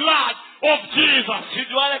perfect blood of Jesus. tu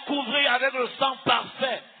dois les couvrir avec le sang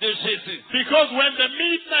parfait de Jésus. Because when the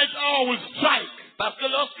midnight hour will strike, Parce que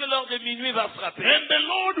lorsque l'heure de minuit va frapper, and the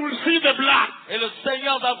Lord will see the blood, et le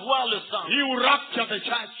Seigneur va voir le sang, He will rapture the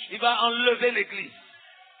church. il va enlever l'église.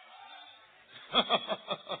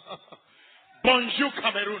 Bonjour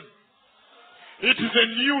Cameroon. It is a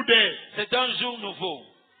new day. C'est un jour nouveau.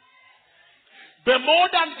 The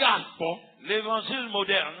modern gospel L'évangile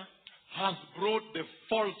moderne has brought the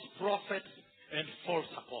false prophets and false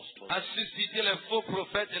apostles. a suscité les faux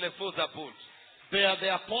prophètes et les faux apôtres. They are the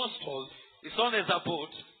apostles. Ils sont les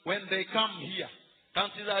apôtres. When they come here, Quand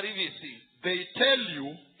ils arrivent ici, they tell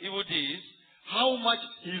you ils vous disent how much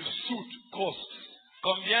his suit costs.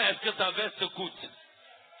 combien est-ce que ta veste coûte.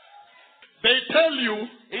 They tell you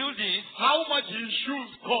Ils vous disent how much his shoes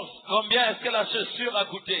cost. combien est-ce que la chaussure a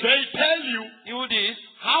coûté. They tell you Ils vous disent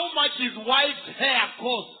how much his wife's hair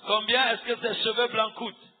costs. combien est-ce que ses cheveux blancs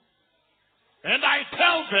coûtent. And I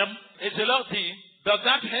tell them Et je leur dis,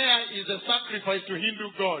 that hair is a sacrifice to Hindu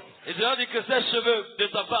God. et je leur dis que ces cheveux de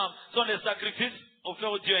sa femme sont des sacrifices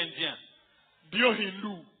offerts aux dieux indiens, Dieu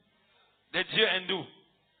Hindu. des dieux hindous.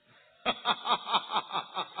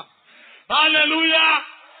 Hallelujah.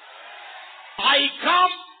 I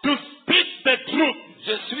come to speak the truth.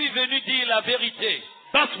 Je suis venu dire la vérité.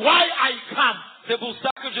 That's why I come. C'est pour ça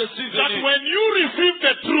que je suis That venu. when you receive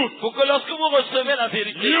the truth, Pour que lorsque vous recevez la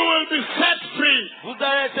vérité, you will be set free. vous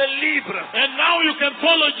allez être libre. And now you can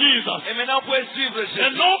follow Jesus. Et maintenant, vous pouvez suivre And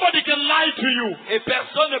Jésus. nobody can lie to you. Et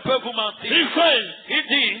personne ne peut vous mentir. He's saying Il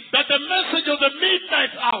dit that the message of the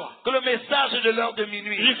midnight hour que le message de l'heure de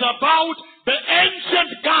minuit, is about the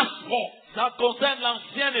ancient gospel. ça concerne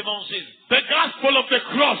l'ancien évangile. The gospel of the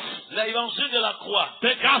cross. L'évangile de la croix.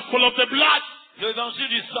 The gospel of the blood. L'évangile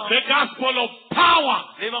du sang. The gospel of power.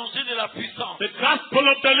 L'évangile de la puissance. The gospel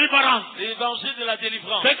of deliverance. L'évangile de la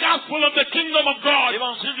délivrance. The gospel of the kingdom of God.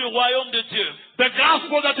 L'évangile du royaume de Dieu. The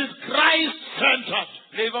gospel that is Christ-centered.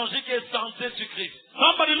 L'évangile qui est centré sur Christ.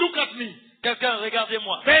 Somebody look at me. Quelqu'un,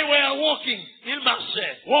 regardez-moi. They were walking, Il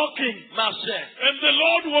marchait. walking. Marchait. And the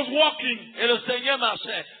Lord was walking. Et le Seigneur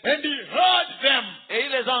marchait. And he heard them. Et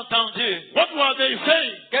il les a entendus. What were they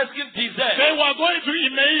saying? Qu'est-ce qu'ils disaient? They were going to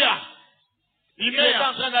Emmaus. Ils étaient en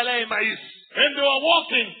Emmaus. train d'aller à Emmaüs. And they were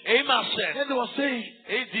walking. Et ils marchaient. And they were saying,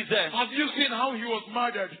 Et ils disaient, have you seen how he was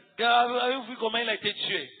murdered? avez-vous vu comment il a été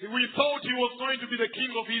tué? We thought he was going to be the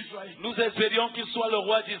king of Israel. Nous espérions qu'il soit le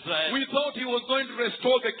roi d'Israël. We thought he was going to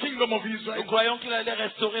restore the kingdom of Nous Israel. croyons qu'il allait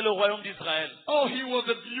restaurer le royaume d'Israël. Oh, he was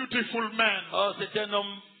a beautiful man. Oh, c'était un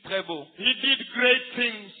homme très beau. He did great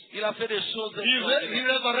things. Il a fait des choses He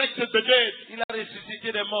extraordinaires. resurrected the dead. Il a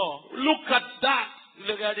ressuscité des morts. Look at that.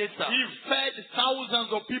 Regardez ça. He fed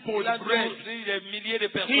thousands of people with Il a bread. nourri des milliers de He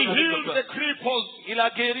personnes avec le healed pain. the cripples. Il a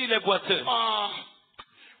guéri les boiteux.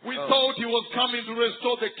 We thought he was coming to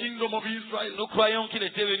restore the kingdom of Israel. Nous croyons qu'il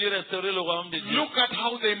était venu restaurer le royaume de Dieu. Look at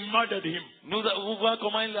how they murdered him. Nous voyons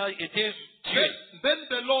comment il a été tué. Then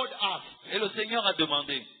the Lord asked, Et le Seigneur a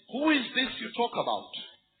demandé, who is this you talk about?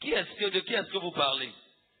 de qui est-ce que vous parlez?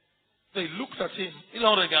 They looked at him. Ils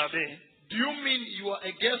l'ont regardé. Do you mean you are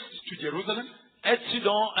a guest to Jerusalem? Es-tu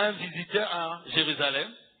donc un visiteur à Jérusalem?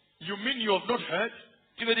 You mean you have not heard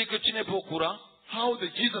Tu veux dire que tu n'es pas au courant? how the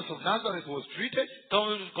Jesus of Nazareth was treated?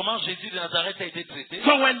 Comment Jésus de Nazareth a été traité?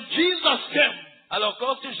 So when Jesus came Alors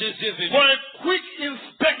quand Jésus est venu for a quick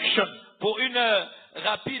inspection, pour une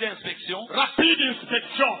rapide inspection,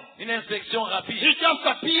 une inspection rapide, he just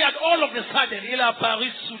appeared all of a sudden il a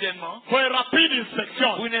apparu soudainement for a rapid pour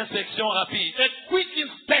inspection. une inspection rapide. A quick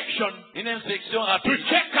inspection Une inspection to rapide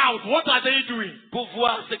check out what are they doing. pour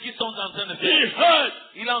voir ce qu'ils sont en train de He faire. heard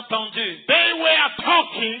Il a entendu they were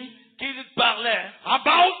talking qu'ils parlaient,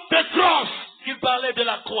 about the cross de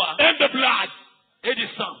la croix and the blood. et du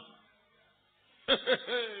sang.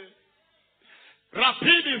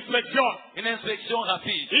 Rapid inspection. Une inspection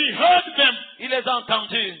rapide. He heard them. Il les a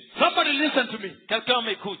entendus. Somebody listen to me. Quelqu'un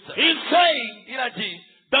m'écoute. He's saying Il a dit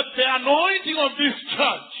that the anointing of this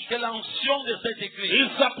church que l'onction de cette église, is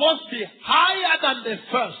supposed to be higher than the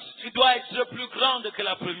first. il doit être plus grande que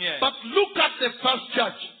la première. But look at the first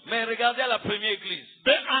church, Mais regardez la première église.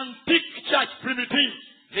 the antique church, primitive.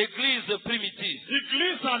 L'église primitive.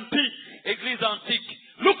 Église antique. Église antique.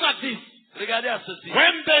 Look at this. Regardez à ceci.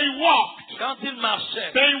 When they walked, Quand ils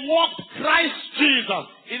marchaient, they walked Christ Jesus.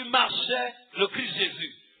 ils marchaient le Christ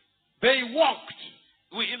Jésus. They walked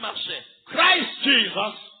Oui, ils marchaient. Christ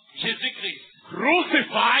Jesus, Jésus-Christ,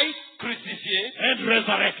 crucified crucifié and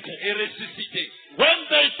resurrected. et ressuscité. When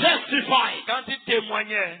they testified, Quand ils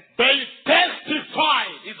témoignaient, they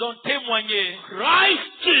testified ils ont témoigné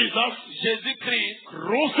Christ Jesus, Jésus-Christ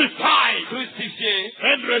crucified crucifié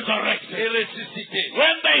and et resurrected. ressuscité.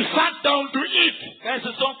 When they sat down to eat, Quand ils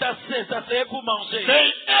se sont asseyés pour manger,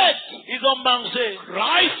 they ate ils ont mangé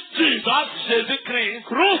Christ Jesus, Jésus-Christ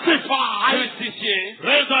crucified, crucifié,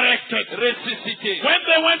 resurrected. ressuscité. When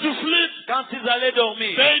they went to sleep, Quand ils allaient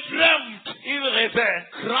dormir, they dreamt ils rêvaient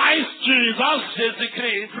Christ Jesus,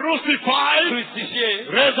 Jésus-Christ crucified, crucifié,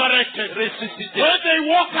 resurrected. ressuscité. When they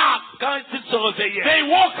woke up, Quand ils se réveillaient, they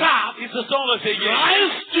woke up ils se sont réveillés.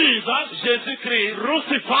 Christ Jesus, Jésus-Christ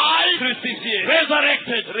crucified, crucifié,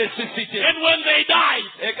 resurrected. ressuscité. And when they died,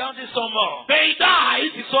 Et quand ils sont morts, they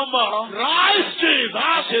died ils sont morts. Christ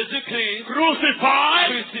Jesus, Jésus-Christ crucified,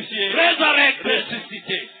 crucifié, resurrected.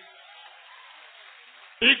 ressuscité.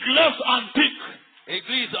 Église antique,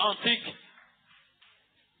 Église antique,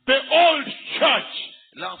 the old church.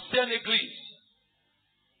 l'ancienne église.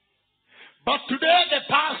 But today the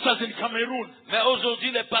pastors in Cameroon, Mais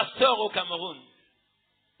aujourd'hui, les pasteurs au Cameroun,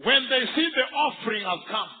 when they see the offering has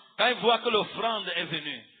come, quand ils voient que l'offrande est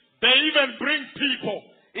venue, they even bring people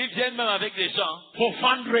ils viennent même avec les gens for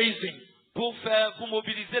fundraising pour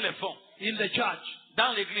mobiliser les fonds in the church.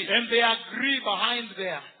 dans l'église. And they agree behind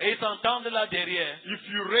there. Et ils s'entendent là derrière. If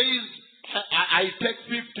you raise, I take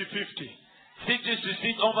 50-50. Si tu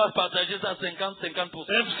suscites, on va partager ça 50-50%.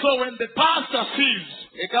 And so when the pastor sees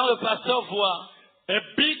Et quand le pasteur voit a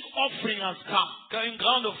big offering has come quand une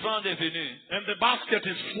grande offrande est venue and the basket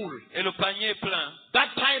is full, et le panier est plein, that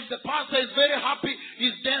time the pastor is very happy.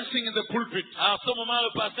 He's dancing in the pulpit. à ce moment,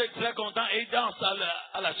 le pasteur est très content et il danse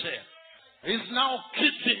à la chair. He's now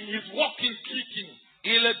kicking. He's walking, kicking.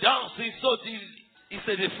 Il danse, il saute, il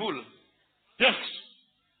se défoule. Yes.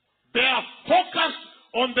 They are focused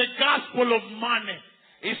on the gospel of money.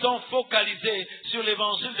 Ils sont focalisés sur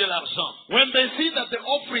l'évangile de l'argent. When they see that the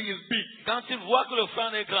offering is big, Quand ils voient que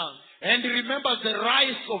l'offrande est grande, and he remembers the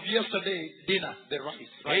rice of yesterday dinner, the rice,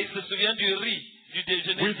 et right? il se souvient du riz, du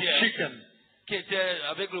déjeuner With d'hier, chicken, qui était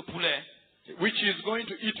avec le poulet, which he is going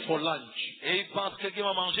to eat for lunch. et il pense que quelqu'un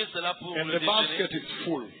va manger cela pour And le the déjeuner, basket is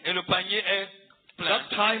full. et le panier est plein. That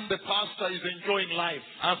time the pastor is enjoying life.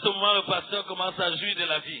 En ce moment, le pasteur commence à jouir de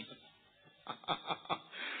la vie.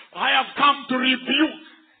 I have come to rebuke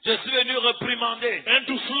Je suis venu réprimander and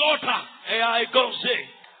to slaughter. et à égorger.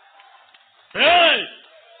 Hey!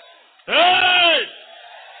 Hey!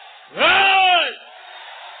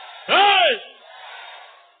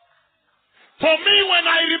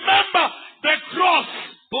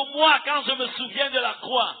 quand je me souviens de la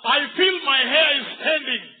croix, I feel my hair is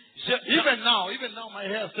standing. je, Even now my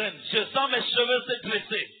hair stands. je sens mes cheveux se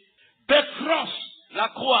dresser. The cross, La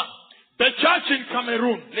croix, the church in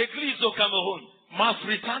Cameroon l'église au Cameroun, must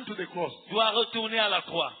return to the cross. doit retourner à la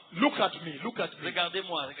croix. Look at me, look at me.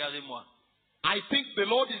 Regardez-moi, regardez-moi. I think the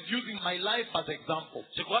Lord is using my life as example.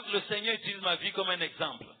 Je crois que le Seigneur utilise ma vie comme un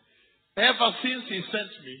exemple. Ever since He sent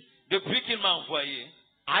me, Depuis qu'il m'a envoyé,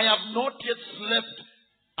 I have not yet slept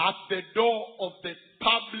at the door of the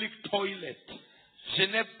public toilet. je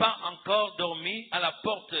n'ai pas encore dormi à la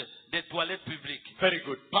porte des toilettes publiques. Very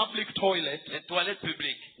good. Public toilet Les toilettes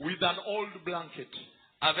publiques, with an old blanket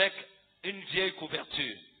avec une vieille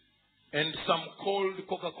couverture and some cold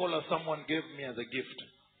Coca-Cola someone gave me as a gift.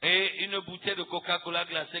 et une bouteille de Coca-Cola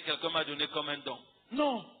glacée quelqu'un m'a donné comme un don.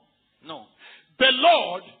 No. Non. The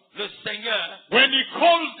Lord, Le Seigneur, when He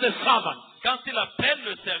calls the servant, quand il appelle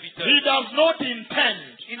le serviteur, He does not intend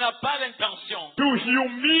il n'a pas l'intention to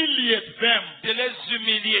humiliate them. de les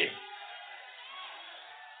humilier.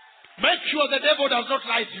 Make sure the devil does not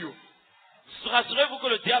lie to you. Rassurez-vous que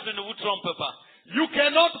le diable ne vous trompe pas. You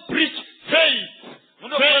cannot preach faith. Vous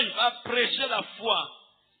ne pouvez Faith. pas prêcher la foi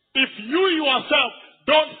If you yourself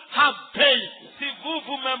don't have faith. si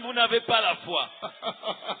vous-même, vous n'avez pas la foi.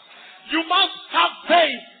 You must have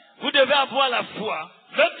faith. Vous devez avoir la foi.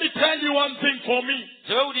 Let me tell you one thing for me.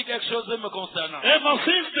 Je vais vous dire quelque chose me concernant. Ever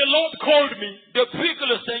since the Lord called me, Depuis que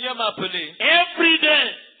le Seigneur m'a appelé, every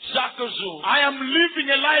day chaque jour, I am living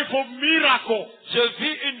a life of miracle, je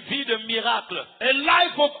vis une vie de miracle, a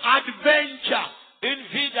life of adventure une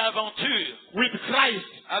vie d'aventure with Christ.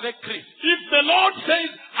 avec Christ. If the Lord says,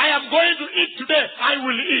 I am going to eat today, I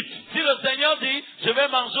will eat. Si le Seigneur dit, je vais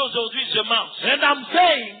manger aujourd'hui, je mange. And I'm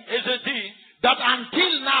saying Et je dis that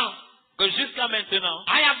until now, que jusqu'à maintenant,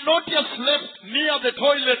 I have not yet slept near the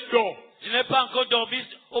toilet door, je n'ai pas encore dormi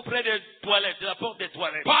auprès des toilettes, de la porte des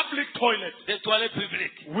toilettes, public toilet, des toilettes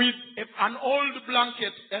publiques, with an old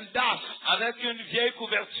blanket and dust. avec une vieille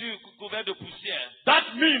couverture couverte de poussière. That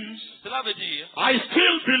means Cela veut dire, I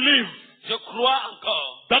still believe je crois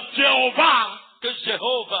encore that Jehovah, que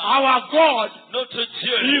Jéhovah, our God, notre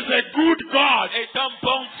Dieu, is a good God. est un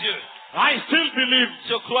bon Dieu. I still believe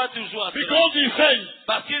Je crois toujours à cela. because He says,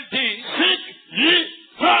 Parce qu'il dit, seek ye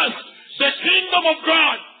first the kingdom of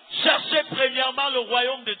God cherchez premièrement le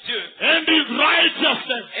royaume de Dieu and His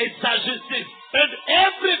righteousness, et sa justice, and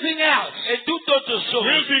everything else et toute autre will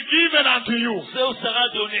chose be given unto you. sera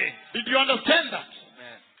donné. Did you understand that?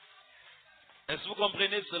 Est-ce que vous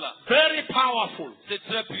comprenez cela? Very powerful. C'est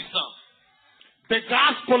très puissant. The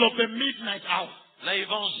gospel of the midnight hour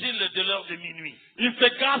L'évangile de l'heure de minuit, is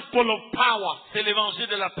the gospel of power, c'est l'évangile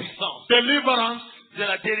de la puissance, deliverance de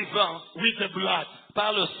la délivrance with the blood.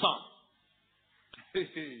 par le sang.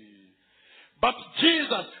 But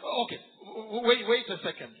Jesus, okay, wait a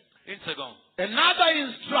second. Une seconde. Another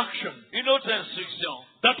instruction Une autre instruction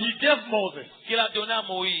that He gave Moses qu'il a donnée à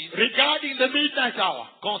Moïse regarding the midnight hour.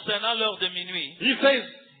 concernant l'heure de minuit, He says,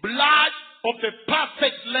 blood of the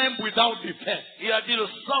perfect lamb without defect. il a dit le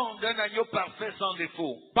sang d'un agneau parfait sans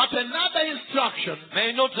défaut. But another instruction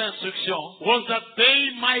Mais une autre instruction, was that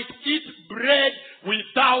they might eat bread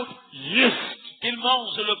without yeast. qu'ils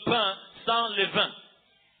mangent le pain sans levain.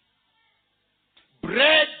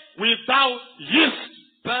 Bread without yeast.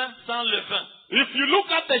 Pain sans levain. If you look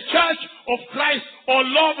at the church of Christ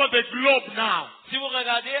all over the globe now, Si vous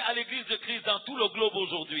regardez à l'église de Christ dans tout le globe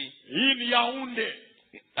aujourd'hui, in Yaoundé,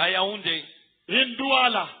 à Yaoundé, in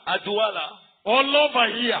Douala, à Douala, all over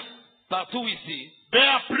here, partout ici, they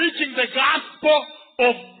are preaching the gospel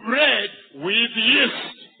of bread with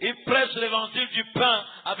yeast. ils prêchent l'évangile du pain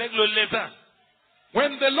avec le levain.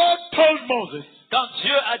 When the Lord told Moses Quand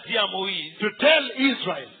Dieu a dit à Moïse, to tell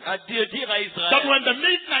Israel a dit, dire à that Israël, when the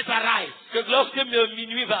midnight arrives, que lorsque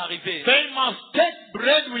minuit va arriver, they must take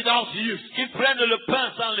bread without yeast, qu'ils prennent le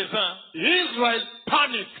pain sans levain, Israel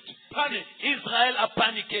panicked Israël a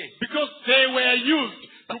paniqué because they were used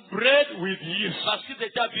to bread with yeast. parce qu'ils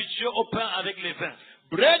étaient habitués au pain avec levain.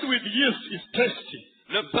 Bread with yeast is tasty.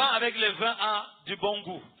 Le pain avec levain a du bon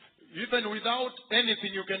goût. Even without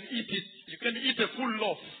anything, you can eat it. You can eat a full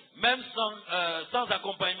loaf. Même sans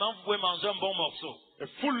accompagnement, vous pouvez manger un bon morceau. A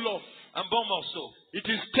full loaf. Un bon morceau. It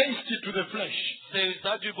is tasty to the flesh.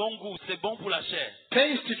 Ça a du bon goût, c'est bon pour la chair.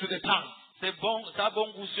 Tasty to the tongue. C'est bon, ça a bon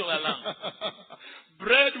goût sur la langue.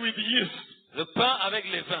 Bread with yeast. Le pain avec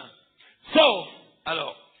levain. So,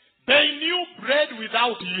 Alors, they knew bread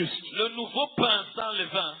without yeast. le nouveau pain sans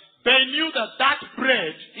levain, They knew that that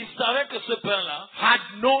bread ils savaient que ce pain-là had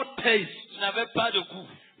no taste. n'avait pas de goût.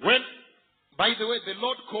 When, by the way, the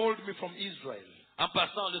Lord called me from Israel. En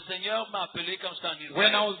passant, le Seigneur m'a appelé quand j'étais en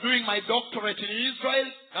When I Israël. was doing my doctorate in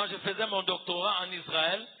Israel, Quand je faisais mon doctorat en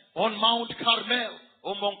Israël, on Mount Carmel,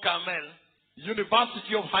 au Mont Carmel,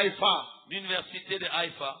 University of Haifa, l'université de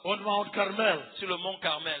Haïfa, on Mount Carmel. sur le Mont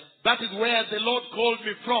Carmel. That is where the Lord called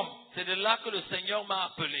me from. C'est de là que le Seigneur m'a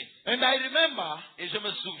appelé. And I remember Et je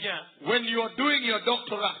me souviens, when you are doing your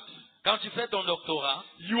doctorate, quand tu fais ton doctorat,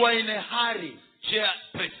 you are in a hurry. tu es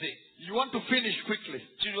pressé. You want to finish quickly.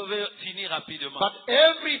 Tu veux finir rapidement. But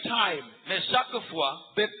every time Mais chaque fois,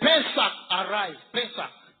 the Pesach arrives,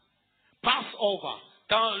 Pesach, Passover,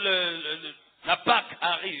 quand la Pâque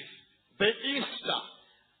arrive, the Easter,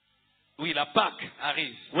 oui, la Pâque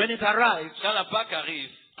arrive. when it arrives, Quand la Pâque arrive,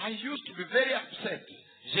 I used to be very upset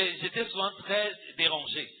j'étais souvent très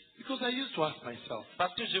dérangé. because I used to ask myself,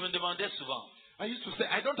 Parce que je me demandais souvent. I used to say,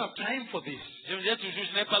 I don't have time for this. Je me disais toujours,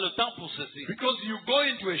 je n'ai pas le temps pour ceci. Because you go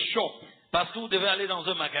into a shop, Parce que vous devez aller dans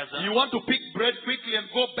un magasin. you want to pick bread quickly and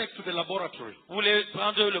go back to the laboratory. Vous voulez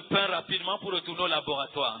prendre le pain rapidement pour retourner au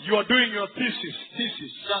laboratoire. You are doing your thesis. Tu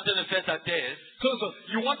es en train de faire ta thèse. So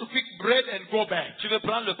you want to pick bread and go back. Tu veux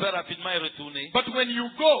prendre le pain rapidement et retourner. But when you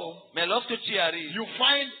go, Mais lorsque tu y arrives, you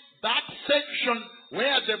find that section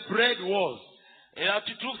where the bread was et là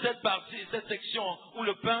tu trouves cette partie, cette section où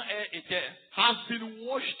le pain était. has been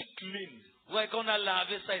washed clean Ouais, qu'on a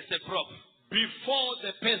lavé ça et c'est propre. before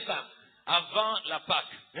the Pesach. Avant la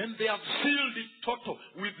Pâque. And they have sealed it total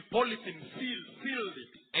with polythene, sealed it.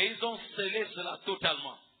 Et ils ont scellé cela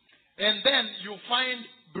totalement. And then you find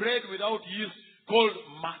bread without yeast called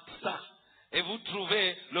matzah. Et vous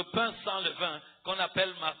trouvez le pain sans levain qu'on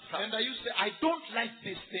appelle matzah. And I used to say, I don't like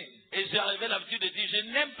this thing Et j'avais l'habitude de dire, je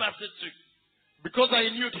n'aime pas ce truc. because I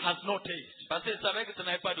knew it has no taste. Parce que je savais que ça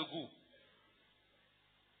n'avait pas de goût.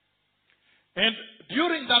 And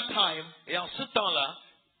during that time, Et en ce temps-là,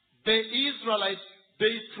 the Israelites,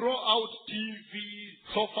 they throw out TV,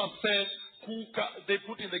 sofa set, cooker, they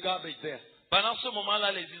put in the garbage there. pendant ce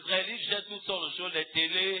moment-là, les Israélites jettent toutes sortes de choses, les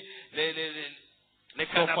télés, les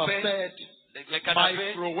Sofa canapés, set, les canapés,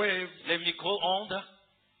 microwave. les micro-ondes.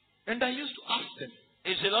 And I used to ask them,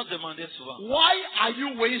 Et je leur demandais souvent, why are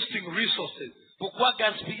you wasting resources? pourquoi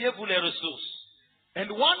gaspillez-vous les ressources? And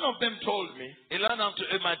one of them told me Et l'un d'entre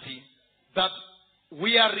eux m'a dit, that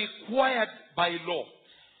we are required by law.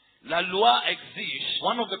 la loi exige,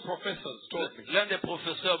 One of the professors told me l'un des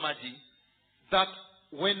professeurs m'a dit, that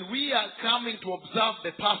when we are coming to observe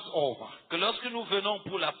the Passover, que lorsque nous venons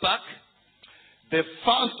pour la Pâque, the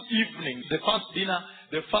first evening, the first dinner,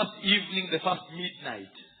 the first evening, the first midnight,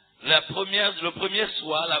 le premier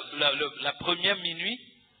soir, la première minuit,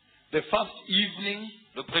 the first evening,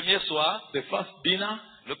 le premier soir, the first dinner,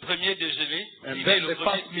 le premier déjeuner, and et then le the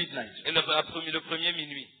premier, first midnight. et le premier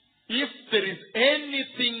minuit. If there is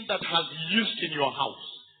anything that has used in your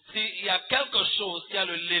house, S'il y a quelque chose qui a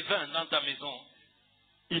le levain dans ta maison,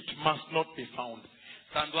 it must not be found.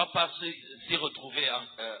 ça ne doit pas s'y retrouver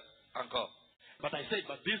encore. But I said,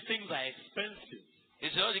 but these things are expensive. Et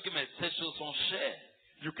je leur dis que mais ces choses sont chères.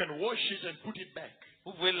 You can wash it and put it back.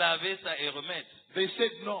 Vous pouvez laver ça et remettre. They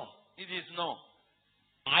said, no. Ils disent non.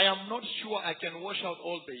 I am not sure I can wash out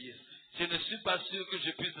all the yeast. Je ne suis pas sûr que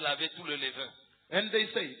je puisse laver tout le levain. And they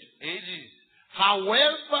said, Et ils disent,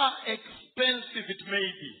 however expensive it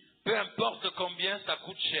may be, peu importe combien ça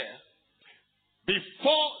coûte cher,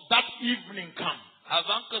 before that evening comes,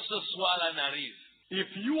 avant que ce soir-là n'arrive, if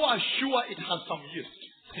you are sure it has some yeast,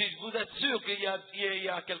 si vous êtes sûr qu'il y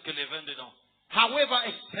a quelques levains dedans, however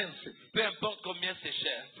expensive, peu importe combien c'est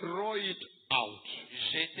cher, throw it out.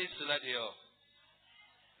 jetez cela dehors.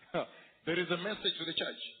 There is a message to the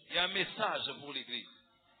church. Il y a un message pour l'Église.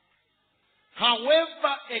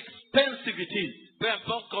 However expensive it is, Peu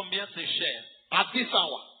importe combien c'est cher, at this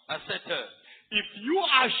hour, à cette heure, if you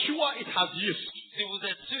are sure it has yeast, si vous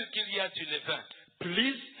êtes sûr qu'il y a du levain,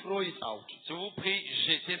 please throw it out. je vous prie,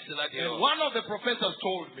 jetez cela And dehors. one of the professors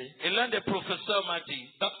told me Et l'un des professeurs m'a dit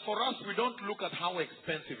that for us, we don't look at how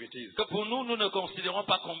expensive it is. que pour nous, nous ne considérons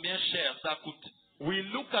pas combien cher ça coûte. We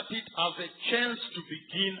look at it as a chance to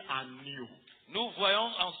begin anew. Nous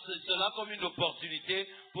voyons cela comme une opportunité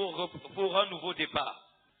pour un nouveau départ,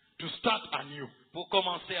 To start anew. pour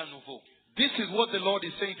commencer à nouveau. This is what the Lord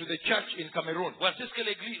is saying to the church in Cameroon. Voici ce que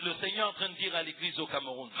le Seigneur est en train de dire à l'Église au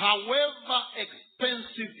Cameroun. However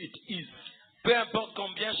expensive it is, Peu importe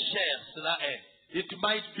combien cher cela est, it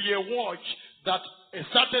might be a watch that a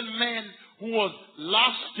certain man who was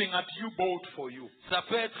lasting at you bought for you. ça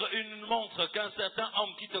peut être une montre qu'un certain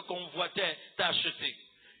homme qui te convoitait t'a acheté.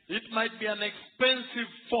 It might be an expensive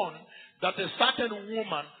phone that a certain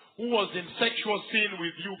woman who who was in sexual sin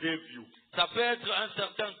with you gave you. Ça peut être un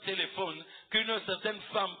certain téléphone qu'une certaine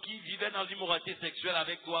femme qui vivait dans l'immoralité sexuelle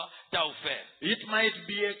avec toi t'a offert. It might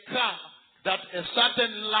be a car that a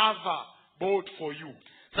certain lover bought for you.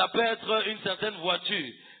 Ça peut être une certaine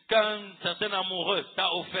voiture qu'un certain amoureux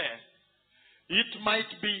t'a offert. It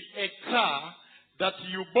might be a car that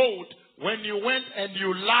you bought when you went and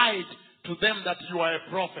you lied to them that you are a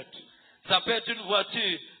prophet. Ça peut être une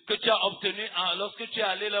voiture que tu as obtenue lorsque tu es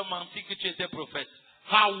allé leur mentir que tu étais prophète.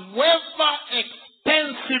 However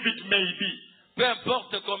expensive it may be, Peu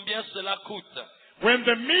importe combien cela coûte, when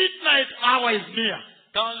the midnight hour is near,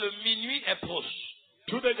 quand le minuit est proche,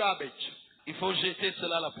 to the garbage. il faut jeter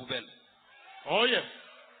cela à la poubelle. Oh yes.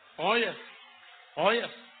 Oh yes. Oh yes.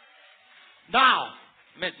 Now,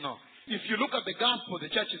 Maintenant, if you look at the gospel the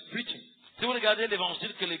church is preaching, si vous regardez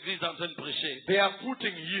l'évangile que l'Église est en train de prêcher, they are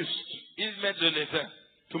putting yeast ils mettent le levain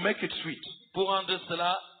to make it sweet. pour rendre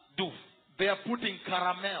cela doux. They are putting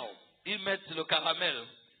caramel Ils mettent le caramel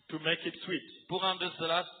to make it sweet. pour rendre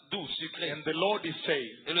cela doux, sucré. And the Lord is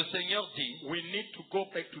saying, Et le Seigneur dit, we need to go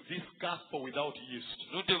back to this gospel without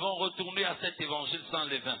yeast. nous devons retourner à cet évangile sans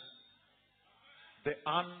levain. The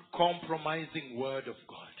uncompromising word of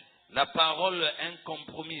God. La parole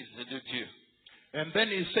incompromise de Dieu. And then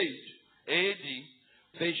he said, Et il dit,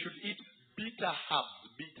 they should eat bitter herbs,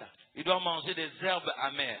 bitter. il doit manger des herbes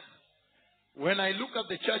amères. When I look at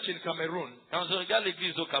the church in Cameroon, Quand je regarde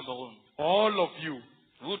l'église au Cameroun, all of you,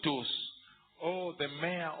 vous tous, oh, the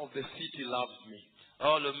mayor of the city loves me.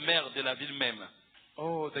 oh le maire de la ville même,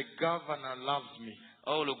 Oh, the governor loves me.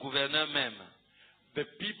 oh le gouverneur même, The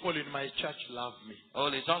people in my church love me. oh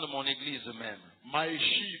les gens de mon église même, My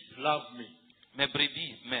sheep love me. mes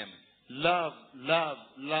brebis même, Love, love,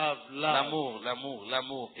 love, love. l'amour, l'amour,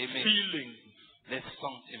 l'amour, aimer, Feeling, les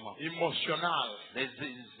sentiments, emotional. les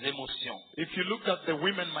émotions. If you look at the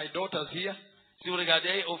women, my daughters here, Si vous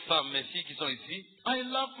regardez aux femmes, mes filles qui sont ici, I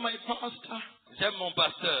love my pastor. j'aime mon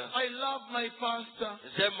pasteur, I love my pastor.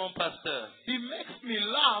 j'aime mon pasteur. He makes me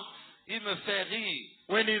laugh Il me fait rire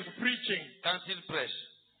when he's preaching. quand il prêche.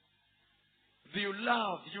 You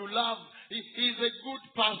love. He's a good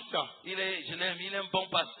pastor. Je l'aime, il est un bon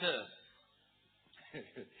pasteur.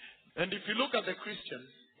 And if you look at the Christians,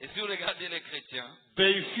 Et si vous regardez les chrétiens,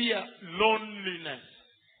 they fear loneliness.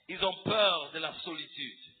 ils ont peur de la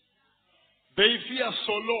solitude. They fear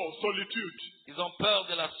solitude. Ils ont peur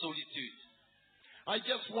de la solitude. I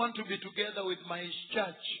just want to be together with my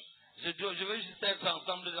church. Je veux juste être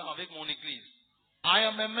ensemble avec mon église. I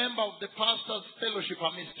am a member of the pastors' fellowship.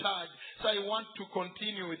 I'm his charge. So I want to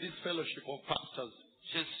continue with this fellowship of pastors.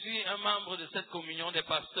 Je suis un membre de cette communion des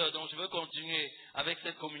pasteurs, donc je veux continuer avec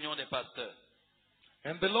cette communion des pasteurs.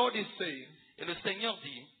 And the Lord is saying Et le Seigneur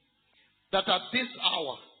dit that at this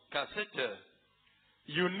hour, qu'à cette heure,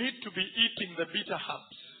 you need to be eating the bitter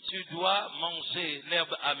herbs. tu dois manger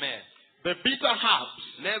l'herbe amère. The bitter herbs,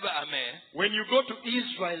 L'herbe amère, when you go to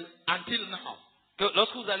Israel until now, que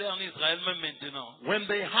lorsque vous allez en Israël, même maintenant, when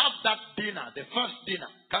they have that dinner, the first dinner,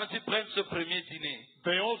 quand ils prennent ce premier dîner,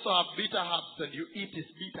 they also have bitter herbs and you eat it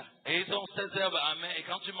bitter. et ils ont ces herbes amères, et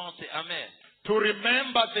quand tu manges, c'est amer. To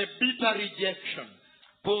remember the bitter rejection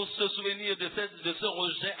Pour se souvenir de ce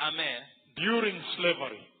rejet amer during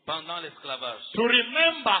slavery. pendant l'esclavage. To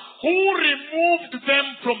remember who removed them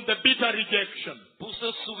from the bitter rejection. Pour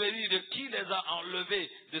se souvenir de qui les a enlevés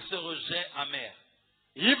de ce rejet amer.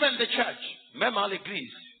 Even the church. Même en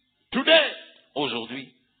l'église, Today,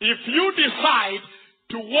 aujourd'hui, if you decide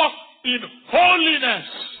to walk in holiness,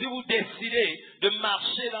 si vous décidez de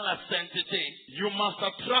marcher dans la sainteté, you must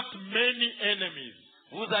attract many enemies.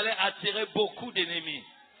 vous allez attirer beaucoup d'ennemis.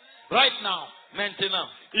 Right now, Maintenant,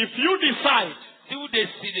 if you decide si vous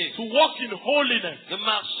décidez to walk in holiness, de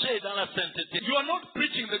marcher dans la sainteté, you are not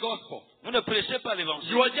preaching the gospel. vous ne prêchez pas l'évangile.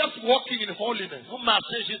 You are just walking in holiness. Vous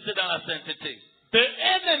marchez juste dans la sainteté. The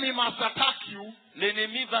enemy must attack you.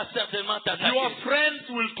 L'ennemi va certainement Your t'attaquer. friends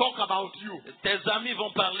will talk about you. Tes amis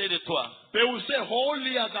vont parler de toi. They will say,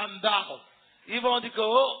 holier than thou. Ils vont dire que,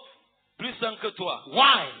 oh, plus saint que toi.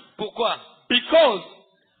 Why? Pourquoi? Because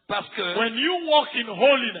Parce que when you walk in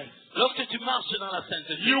holiness, lorsque tu marches dans la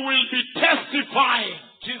sainteté, you will be testifying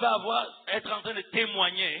tu vas être en train de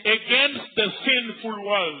témoigner against the sinful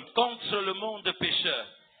world contre le monde pécheur.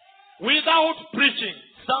 without preaching.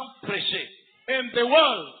 Sans prêcher. And the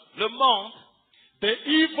world, Le monde, the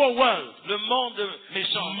evil world, le monde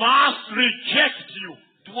méchant, must reject you.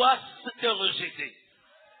 doit te rejeter.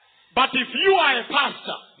 But if you are a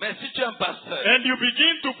pastor Mais si tu es un pasteur and you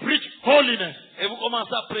begin to preach holiness, et vous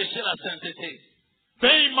commencez à prêcher la sainteté,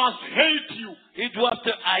 they must hate you. ils doivent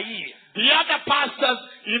te haïr. The other pastors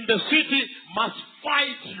in the city must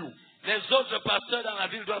fight you. Les autres pasteurs dans la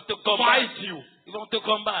ville doivent te combattre. Fight you. Ils vont te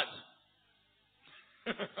combattre.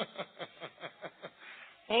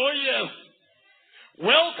 Oh yes.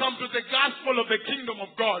 Welcome to the gospel of the kingdom of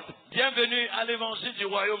God. Bienvenue à l'évangile du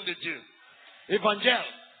royaume de Dieu. Evangel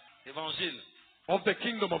Évangile of the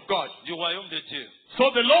kingdom of God. du royaume de Dieu. So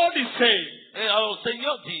the Lord is saying Et alors le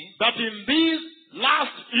Seigneur dit that in these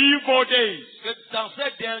last evil days, que dans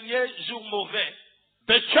ces derniers jours mauvais,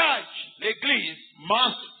 the church l'Église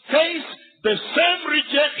must face the same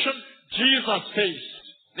rejection Jesus faced.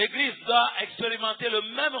 L'Église doit expérimenter le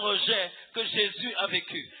même rejet que Jésus a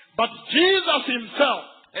vécu. But Jesus himself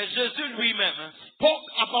Et Jésus lui-même spoke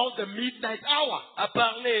about the midnight hour. a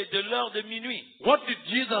parlé de l'heure de minuit. What did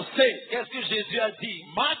Jesus say? Qu'est-ce que Jésus a dit?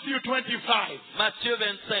 Matthew 25, Matthieu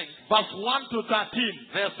 25, verse 1 to 13.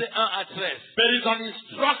 versets 1 à 13. There is an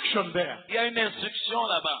instruction there, Il y a une instruction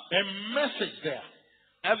là-bas, a message there.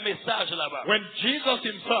 un message là-bas. When Jesus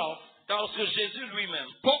himself Lorsque Jésus lui-même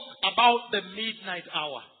spoke about the midnight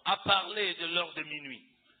hour. a parlé de l'heure de minuit.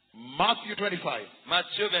 Matthew 25,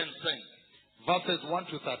 Matthieu 25, verses 1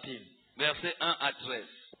 to 13. versets 1 à 13,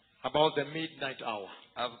 About the midnight hour.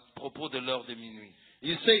 à propos de l'heure de minuit.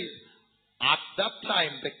 He says, at that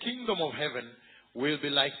time the kingdom of heaven will be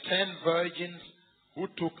like 10 virgins who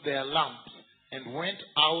took their lamps and went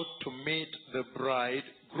out to meet the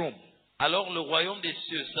bridegroom. Alors le royaume des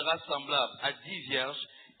cieux sera semblable à 10 vierges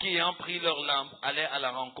qui, ayant pris leurs lampes, allaient à la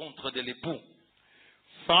rencontre de l'époux.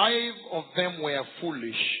 5 of them were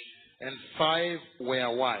foolish and 5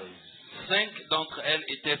 were wise. 5 d'entre elles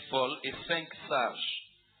étaient folles et 5 sages.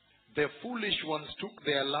 The foolish ones took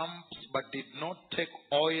their lamps but did not take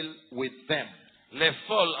oil with them. Les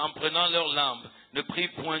folles, en prenant leurs lampes, ne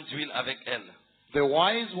prirent point d'huile avec elles. The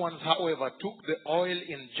wise ones, however, took the oil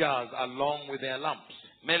in jars along with their lamps.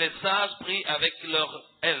 Mais les sages prirent avec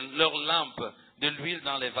leurs lampes de l'huile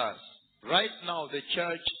dans les vases. Right now, the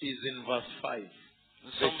church is in verse 5.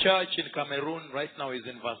 Nous The sommes- church in Cameroon right now is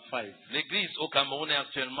in verse 5. L'église au Cameroun est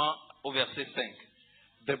actuellement au verset 5.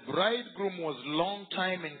 The bridegroom was long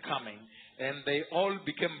time in coming, and they all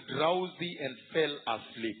became drowsy and fell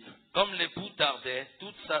asleep. Comme l'époux tardait,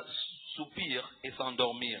 toutes soupirent et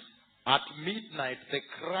s'endormirent. At midnight, the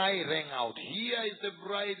cry rang out, "Here is the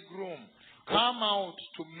bridegroom. Come out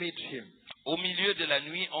to meet him." Au milieu de la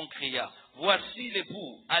nuit, on cria, voici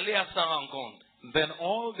l'époux, allez à sa rencontre. Then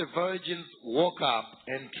all the virgins woke up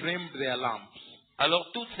and trimmed their lamps.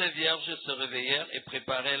 Alors toutes ces vierges se réveillèrent et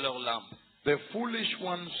préparèrent leurs lampes. The foolish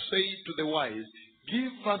ones said to the wise,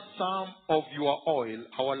 "Give us some of your oil.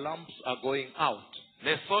 Our lamps are going out."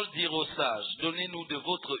 Les folles dirent aux sages, donnez-nous de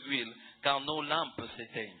votre huile, car nos lampes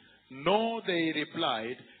s'éteignent. No, they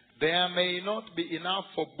replied, "There may not be enough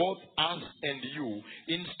for both us and you.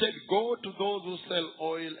 Instead, go to those who sell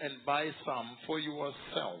oil and buy some for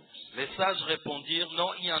yourselves." Les sages répondirent,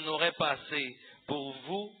 non, il n'y en aurait pas assez pour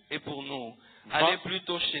vous et pour nous. Allez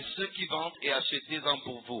plutôt chez ceux qui vendent et achetez-en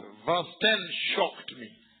pour vous. Verse 10 shocked me.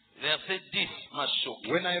 Verset 10 m'a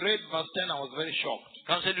choqué. When I read verse 10, I was very shocked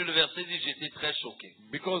Quand j'ai lu le verset 10, j'étais très choqué.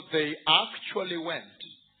 because they actually went.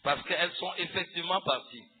 Parce qu'elles sont effectivement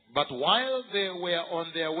parties. But while they were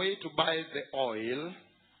on their way to buy the oil,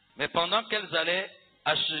 Mais pendant qu'elles allaient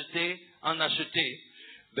en acheter,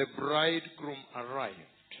 the bridegroom arrived.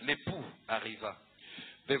 l'époux arriva.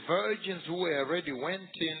 The virgins who were ready went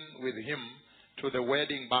in with him to the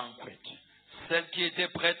wedding banquet, Celles qui étaient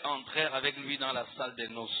prêtes entrèrent avec lui dans la salle des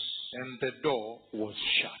noces. and the door was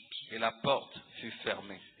shut. Et la porte fut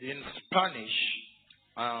fermée. In Spanish,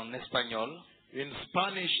 En espagnol,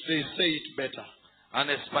 they say it better. En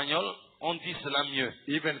espagnol, on dit cela mieux.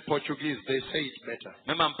 Even Portuguese, they say it better.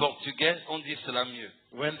 Même en portugais, on dit cela mieux.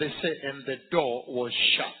 When they say, "and the door was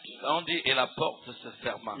shut." On dit, et la porte se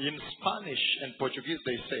ferma. In Spanish and Portuguese,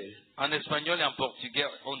 they say, En espagnol et en portugais,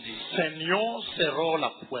 on dit, "Señor cerró la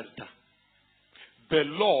puerta." The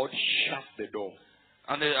Lord shut the door.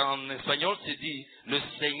 en espagnol, c'est dit, le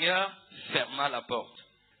Seigneur ferma la porte.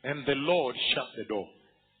 And the Lord shut the door.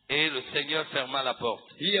 Et le Seigneur ferma la porte.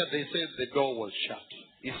 Here they say the door was shut.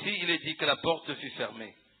 Ici, il est dit que la porte fut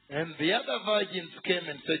fermée. And the other virgins came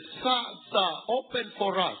and said, Sir, open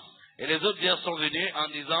for us." Et les autres vierges sont venues en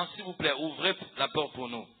disant, s'il vous plaît, ouvrez la porte pour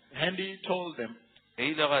nous. And he told them, Et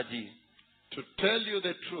il leur a dit, "To tell you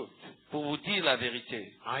the truth, pour vous dire la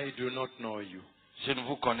vérité, I do not know you." je ne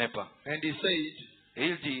vous connais pas. And he said, Et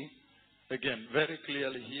il dit, again, very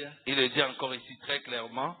clearly here, il le dit encore ici très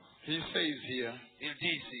clairement, he says here, il dit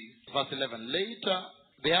ici, verse 11, "Later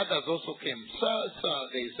the others also came. Sir,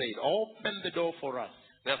 they said, open the door for us."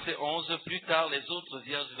 verset 11, plus tard, les autres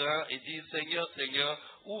vierges vinrent et dirent, Seigneur, Seigneur,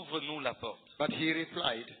 ouvre-nous la porte. But he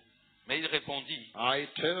replied, Mais il répondit, I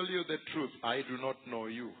tell you the truth, I do not know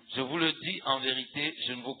you. je vous le dis en vérité,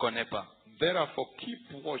 je ne vous connais pas. Therefore keep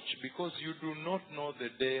watch, because you do not know the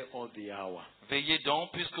day or the hour. Veillez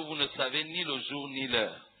donc, puisque vous ne savez ni le jour ni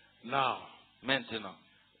l'heure. Now, Maintenant,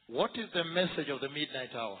 what is the message of the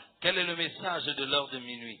midnight hour? quel est le message de l'heure de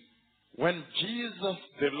minuit? When Jesus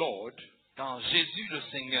the Lord Quand Jésus le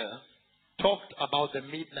Seigneur talked about the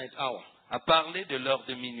midnight hour, a parlé de l'heure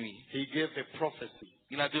de minuit, he gave a prophecy.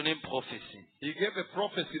 il a donné une prophétie. He gave a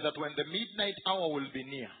prophecy that when the midnight hour will be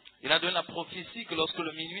near, Il a donné la prophétie que lorsque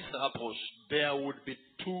le minuit se rapproche, there would be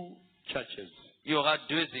two churches. il y aura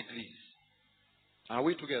deux églises. Are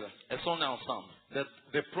we together? Elles sont nées ensemble.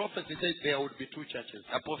 The prophecy says there would be two churches.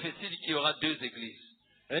 La prophétie dit qu'il y aura deux églises.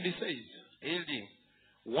 And he says, Et il dit,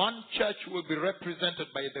 one church will be represented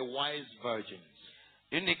by the wise virgins,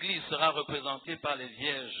 une église sera représentée par les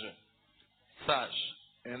vierges sages,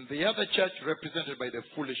 and the other church represented by the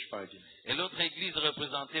foolish virgins. et l'autre église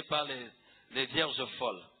représentée par les vierges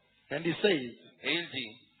folles. And he says Et il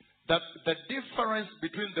dit, that the difference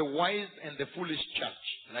between the wise and the foolish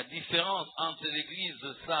church la différence entre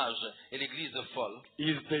l'église sage et l'église folle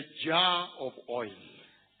is the jar of oil.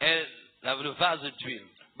 est le vase d'huile.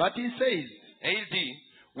 But he says, Et il dit,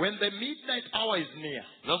 when the midnight hour is near,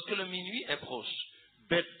 lorsque le minuit est proche,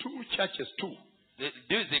 the two churches, two, les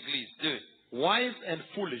deux églises, deux, wise and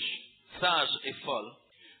foolish, sages et folles,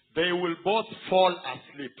 they will both fall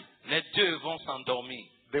asleep. les deux vont s'endormir.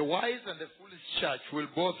 The wise and the foolish church will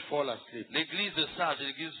both fall asleep. L'église sage et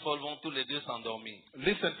l'église folle vont tous les deux s'endormir.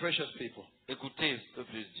 Listen, precious people. Écoutez,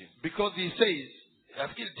 peuple de Dieu. Because he says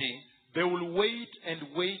Parce qu'il dit, they will wait and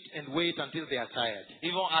wait and wait until they are tired.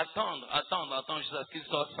 ils vont attendre jusqu'à ce qu'ils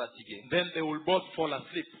soient fatigués. Then they will both fall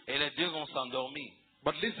asleep. Et les deux vont s'endormir.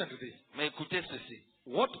 But listen to this. Mais écoutez ceci.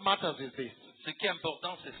 What matters is this. Ce qui est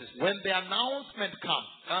important, c'est ceci. When the announcement comes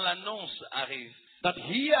Quand l'annonce arrive, that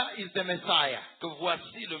here is the Messiah, que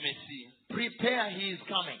voici le Messie, prepare, he is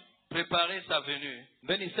coming. préparez sa venue,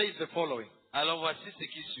 Then he says the following, alors voici ce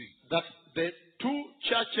qui suit. that the two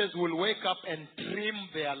churches will wake up and trim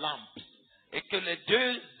their lamps. Et que les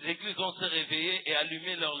deux églises vont se réveiller et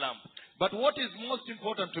allumer leurs lampes. But what is most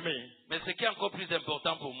important to me Mais ce qui est encore plus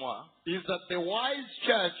important pour moi, is that the wise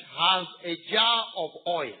church has a jar of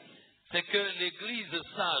oil. c'est que l'église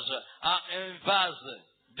sage a un vase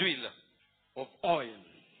d'huile. Of oil.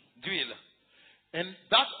 D'huile. And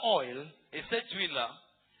that oil, Et cette huile-là,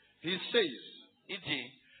 he says, il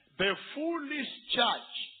dit, the foolish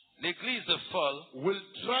church l'église folle will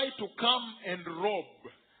try to come and rob,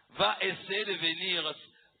 va essayer de venir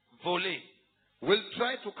voler, will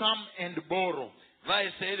try to come and borrow. va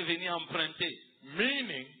essayer de venir emprunter.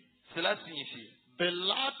 Meaning, Cela signifie the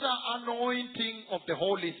latter anointing of the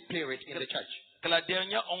Holy Spirit in the church que la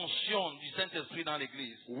dernière onction du Saint-Esprit dans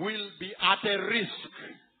l'église will be at a risk,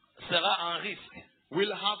 sera en risque.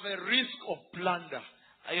 will have a risk of plunder.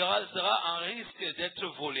 Sera en risque d'être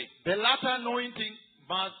volée. The latter anointing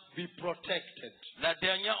must be protected La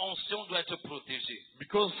dernière onction doit être protégée.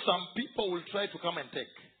 because some people will try to come and take.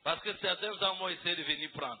 Parce que certains hommes vont essayer de venir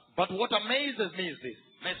prendre. But what amazes me is this.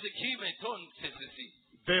 Mais ce qui m'étonne, c'est ceci.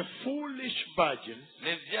 The foolish virgins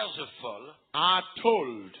Les vierges folles, are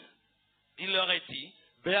told, il leur est dit,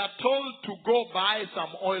 they are told to go buy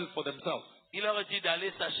some oil for themselves. il leur est dit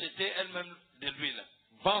d'aller s'acheter elles-mêmes de l'huile.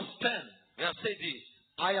 Verse 10, Verset 10.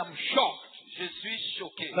 I am shocked Je suis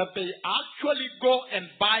choqué that they actually go and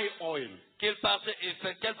buy oil. qu'elles partent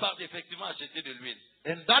effectivement acheter de l'huile.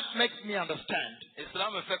 And that makes me understand Et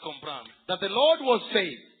cela me fait comprendre that the Lord was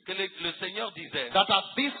saying que le Seigneur disait that at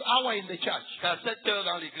this hour in the church, qu'à cette heure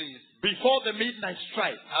dans l'église, before the midnight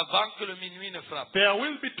strike, avant que le minuit ne frappe, there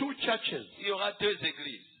will be two churches, il y aura deux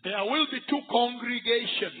églises, there will be two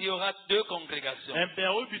congregations, il y aura deux congrégations, and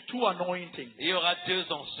there will be two anointings il y aura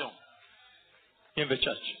deux onctions in the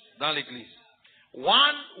church. dans l'église.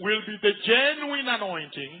 One will be the genuine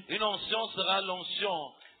anointing, Une onction sera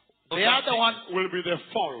l'onction the other authentique, one will be the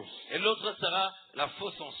false. et l'autre sera la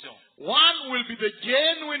fausse onction. One will be the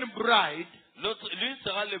genuine bride, L'une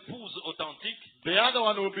sera l'épouse authentique the other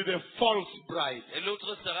one will be the false bride. et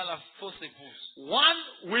l'autre sera la fausse épouse. One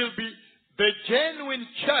will be the genuine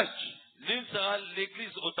church, L'une sera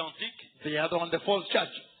l'église authentique the other one the false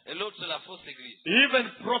church. et l'autre la fausse église. Even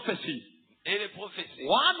prophecy. Et les prophéties.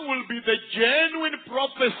 One will be the genuine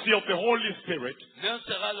prophecy of the Holy Spirit, L'un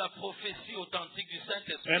sera la prophétie authentique du and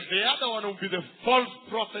Saint-Esprit the other one will be the false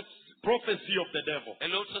prophecy of the devil. et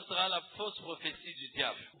l'autre sera la fausse prophétie du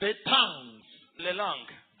diable. The tongues. Les langues.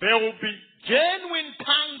 There will be genuine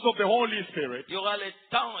tongues of the Holy Spirit, Il y aura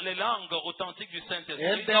les langues authentiques du and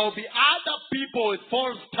Saint-Esprit. there will be other people with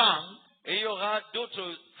false tongues. Et il y aura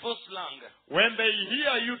d'autres fausses langues. When they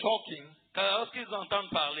hear you talking, Car lorsqu'ils entendent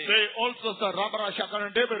parler, they also say, "Rabarashaka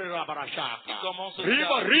and Debere Rabarashaka." ils commencent à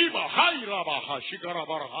Riba, riba, hai rabaha,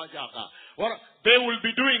 shikarabarahayaga. Well, they will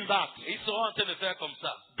be doing that. ils seront en train de faire comme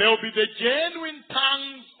ça. There will be the genuine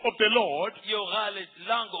tongues of the Lord Il y aura les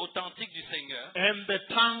langues authentiques du Seigneur and the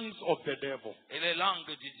tongues of the devil. et les langues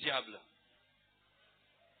du diable.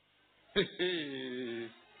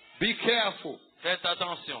 Be careful. Faites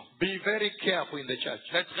attention. Be very careful in the church.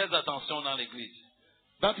 Faites très attention dans l'église.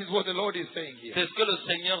 That is what the Lord is saying here. C'est ce que le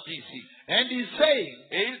Seigneur dit ici. And He's saying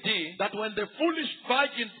Et il dit that when the foolish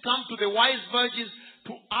virgins come to the wise virgins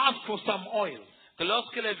to ask for some oil, que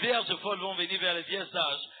lorsque les vierges folles vont venir vers les vierges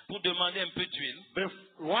sages pour demander un peu d'huile, the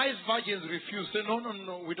wise virgins refuse. Say, no, no,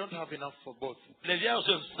 no, we don't have enough for both. les vierges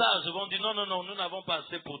sages vont dire non, non, non, nous n'avons pas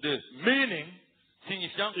assez pour deux. Meaning,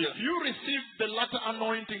 Signifiant if you receive the latter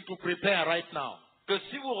anointing to prepare right now, que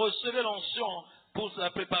si vous recevez l'onction pour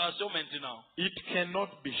la préparation maintenant, it cannot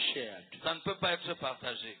be shared. ça ne peut pas être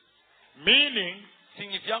partagé. Meaning,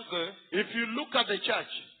 Signifiant que if you look at the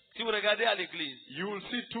church, si vous regardez à l'église, you will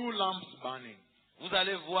see two lamps burning. vous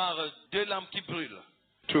allez voir deux lampes qui brûlent.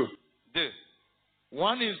 Two. Deux.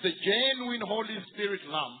 One is the genuine Holy Spirit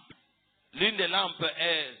lamp. L'une des lampes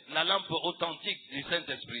est la lampe authentique du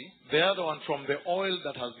Saint-Esprit. The other one from the oil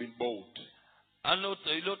that has been bought. Une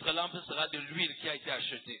autre lampe sera de l'huile qui a été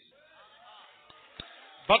achetée.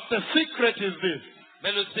 But the secret is this.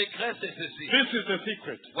 Mais le secret, c'est ceci. This is the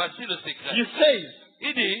secret. Voici le secret. He says,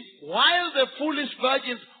 Il dit while the foolish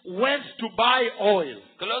virgins went to buy oil,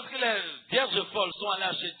 que lorsque les vierges folles sont allées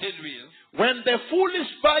acheter l'huile, when the foolish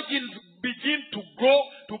virgins begin to go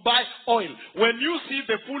to buy oil, when you see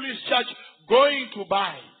the foolish church going to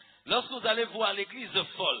buy, lorsque vous allez voir l'église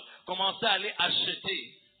folle commencer à aller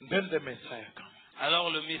acheter, then the Messiah comes. alors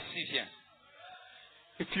le Messie vient.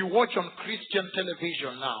 If you watch on Christian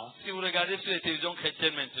television now, Si vous regardez sur les télévisions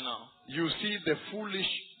chrétiennes maintenant, you see the foolish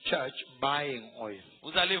church buying oil.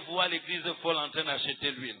 vous allez voir l'église folle en train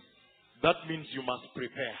d'acheter l'huile. That means you must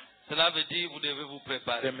prepare. Cela veut dire que vous devez vous The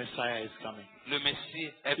préparer. Messiah is coming. Le Messie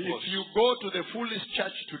est If proche. you go to the foolish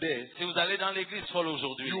church today, Si vous allez dans l'église folle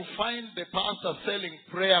aujourd'hui, you find the pastor selling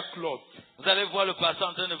prayer clothes. vous allez voir le pasteur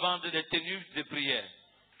en train de vendre des tenues de prière.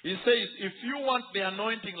 He says, if you want the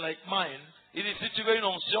anointing like mine, Il dit, si tu veux une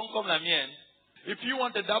onction comme la mienne, if you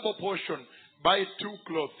want a double portion, buy 2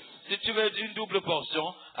 clothes. si tu veux une double portion,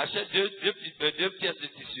 achète deux pièces de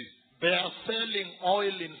tissu. They are selling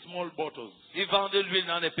oil in small bottles. Ils vendent de l'huile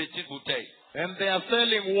dans des petites bouteilles. And they are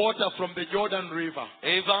selling water from the Jordan River.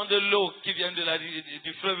 Et ils vendent de l'eau qui vient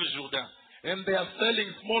du fleuve Jourdain. And they are selling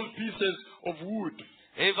small pieces of wood.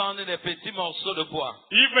 Et ils vendent des petits morceaux de bois.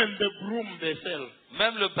 Even the broom they sell.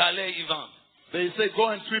 Même le balai, ils vendent. They say, go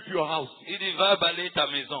and sweep your house. Il dit, va balayer ta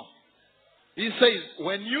maison. He says,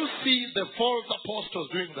 when you see the false apostles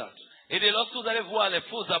doing that, Et dès lorsque vous allez voir les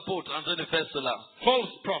faux apôtres en train de faire cela, false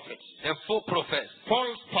prophets, les faux prophètes,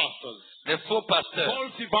 false pastors, les faux pasteurs,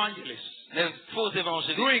 false evangelists les faux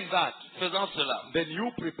évangélistes, doing that, faisant cela, then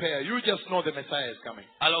you prepare. You just know the Messiah is coming.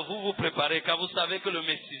 alors vous vous préparez car vous savez que le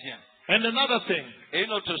Messie vient. And another thing, Et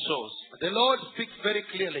une autre chose, the Lord speaks very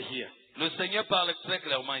clearly here. le Seigneur parle très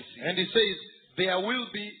clairement ici. And He says, there will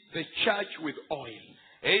be the church with oil.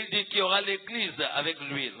 Et il dit qu'il y aura l'église avec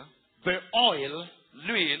l'huile. The oil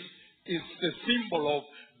L'huile is the symbol of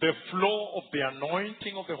the flow of the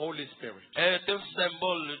anointing of the Holy Spirit. est un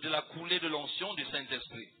symbole de la coulée de l'onction du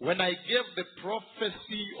Saint-Esprit. When I gave the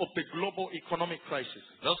prophecy of the global economic crisis,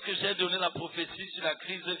 Lorsque j'ai donné la prophétie sur la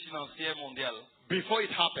crise financière mondiale, before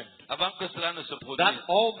it happened, avant que cela ne se that produise,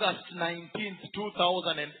 August 19th,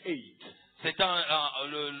 2008, c'était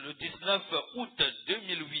le 19 août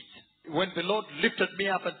 2008, when the Lord lifted me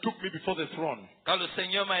up and took me before the throne, quand le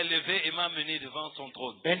Seigneur m'a élevé et m'a mené devant son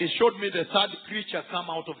trône. and He showed me the third creature come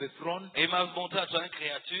out of the throne Et il m'a montré à travers une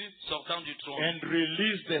créature sortant du trône. and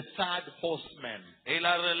released the third horseman. Et il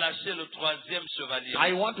a relâché le troisième chevalier.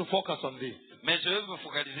 I want to focus on this. Mais je veux me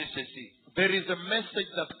focaliser sur ceci. There is a message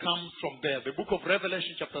that comes from there. The book of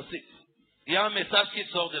Revelation chapter 6. Il y a un message qui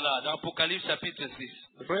sort de là, dans Apocalypse chapitre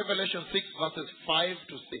 6. Revelation 6 verses 5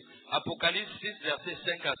 to 6. Apocalypse 6, versets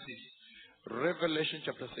 5 à 6. Revelation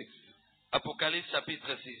chapter 6. Apocalypse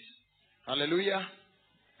chapitre 6. Hallelujah.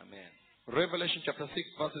 Amen. Revelation chapter 6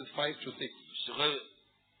 verses 5 to 6.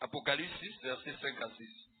 Apocalypse 6, versets 5 à 6.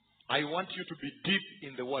 I want you to be deep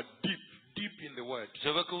in the word. Deep in the word. Je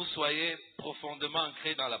veux que vous soyez profondément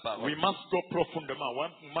ancrés dans la We parole. must go profundement.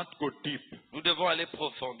 We must go deep Nous devons aller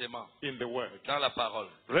profondément in the word. dans la parole.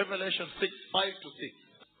 Revelation 6, 5 to 6.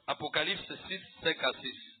 Apocalypse 6, 5 à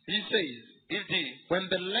 6. He says, Il dit, when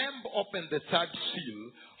the Lamb opened the third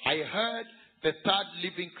seal, I heard the third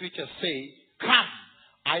living creature say, come.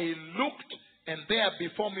 I looked, and there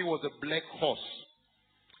before me was a black horse.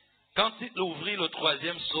 quand il ouvrit le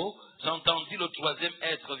troisième sceau, j'entendis le troisième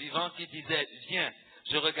être vivant qui disait, viens.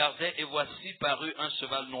 Je regardais et voici parut un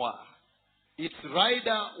cheval noir. Its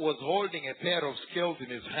rider was holding a pair of scales in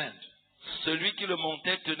his hand. Celui qui le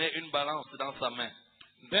montait tenait une balance dans sa main.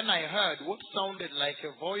 Then I heard what sounded like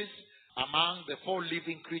a voice among the four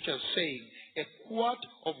living creatures saying, a quart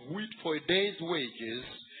of wheat for a day's wages,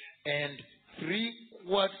 and 3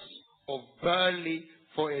 quarts of barley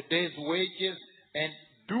for a day's wages, and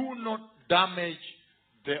do not damage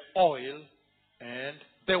the oil and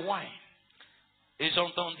the wine. Et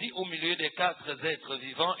j'entendis au milieu des 4 êtres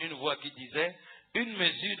vivants une voix qui disait, une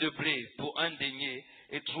mesure de blé pour un denier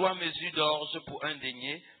et 3 mesures d'orge pour un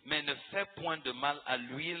denier, mais ne fais point de mal à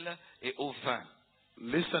l'huile et au vin.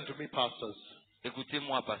 Listen to me, pastors.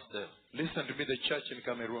 Écoutez-moi, pasteur. Listen to me, the church in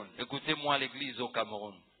Cameroon. Écoutez-moi, l'église au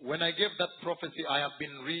Cameroun. When I gave that prophecy, I have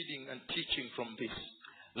been reading and teaching from this.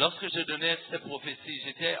 Lorsque je donnais cette prophétie,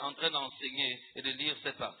 j'étais en train d'enseigner et de lire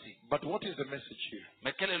cette partie. But what is the message here?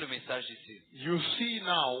 Mais quel est le message ici? You see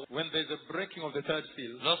now, when there's a breaking of the third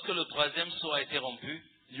seal, Lorsque le troisième sceau a été rompu,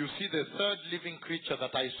 you see the third living creature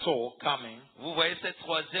that I saw coming, vous voyez cette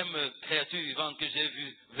troisième créature vivante que j'ai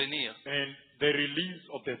vue venir. and the release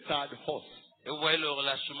of the third horse. Et vous voyez le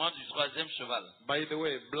relâchement du troisième cheval. By the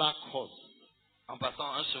way, black horse. En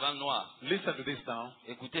passant un cheval noir. Listen to this now.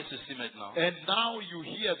 Écoutez ceci maintenant. And now you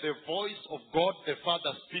hear the voice of God the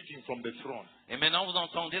Father speaking from the throne, Et maintenant vous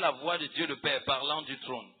entendez la voix de Dieu le Père parlant du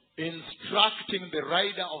trône, instructing the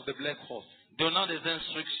rider of the black horse, donnant des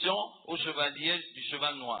instructions au chevalier du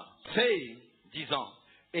cheval noir, saying, disant,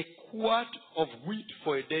 a quart of wheat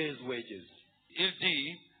for a day's wages, il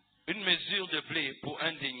dit, une mesure de blé pour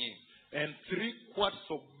un denier, and 3 quarts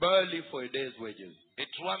of barley for a day's wages. et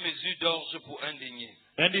 3 mesures d'orge pour un denier.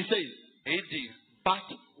 And he says, Et il dit,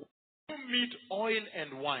 but when you meet oil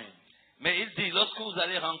and wine, mais il dit, lorsque vous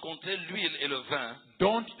allez rencontrer l'huile et le vin,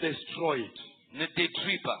 don't destroy it. ne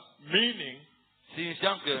détruis pas. Meaning,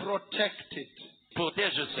 Signifiant que protect it.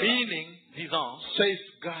 protège cela. Meaning, Disant,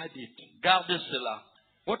 safeguard it. garde cela.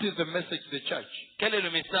 What is the message to the church Quel est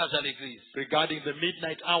le message à l'église regarding the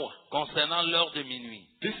midnight hour? concernant l'heure de minuit?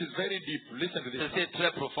 This is very deep. Listen to this. Ceci est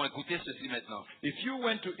très profond. Écoutez ceci maintenant. If you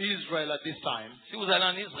went to Israel at this time, Si vous allez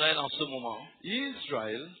en Israël en ce moment,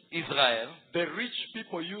 Israël, the rich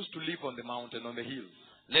people used to live on the mountain, on the hills.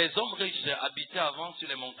 les hommes riches habitaient avant sur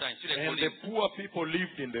les montagnes, sur les And the collines. poor people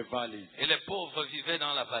lived in the valleys. Et les pauvres vivaient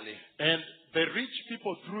dans la vallée. And the rich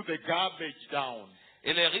people threw the garbage down.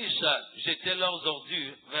 Et les riches jetaient leurs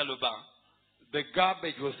ordures vers le bas. The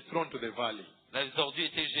garbage was thrown to the valley. Les ordures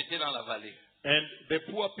étaient jetées dans la vallée. And the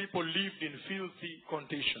poor people lived in filthy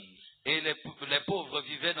conditions. Et les pauvres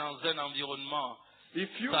vivaient dans un environnement If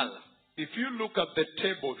sale. you look at the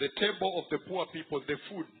table of the poor people, the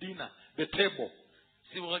food, dinner, the table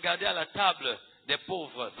Si vous regardez à la table des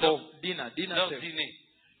pauvres, of dinner leur table, dîner,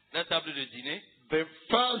 la table de dîner, the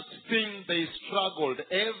first thing they struggled,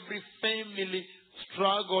 every family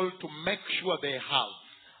struggled to make sure they have,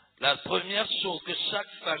 la première chose que chaque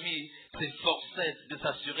famille s'efforçait de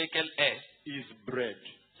s'assurer qu'elle ait, is bread.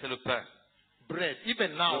 c'est le pain. Bread.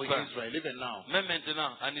 Even now Le in pain. Israel, even now. Même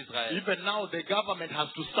maintenant en Israël, Even now the government has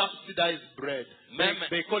to subsidize bread. Même-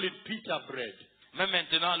 They call it pita bread. même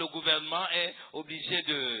maintenant le gouvernement est obligé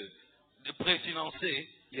de préfinancer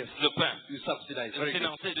Yes. le pain, You subsidize. de Very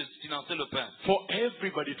good. financer le pain, For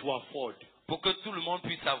everybody to afford. pour que tout le monde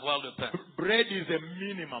puisse avoir le pain. Bread is a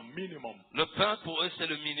minimum Le pain pour eux c'est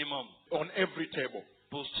le minimum on every table.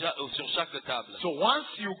 sur chaque table. So once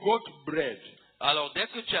you got bread, Alors dès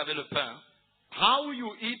que tu avais le pain, how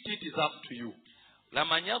you eat it is up to you. la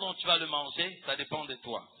manière dont tu vas le manger, ça dépend de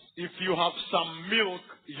toi. If you have some milk,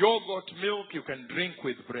 yogurt milk, you can drink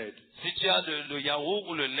with bread. Si tu as le yaourt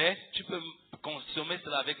ou le lait, tu peux consommer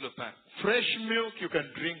cela avec le pain. Fresh milk, you can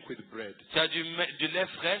drink with bread. Si tu as du lait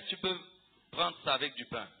frais, tu peux prendre ça avec du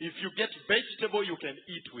pain. If you get vegetable, you can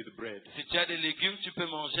eat with bread. Si tu as des légumes, tu peux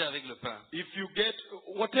manger avec le pain. If you get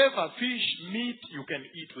whatever, fish, meat, you can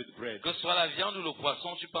eat with bread. Que ce soit la viande ou le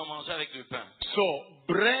poisson, tu peux en manger avec le pain. So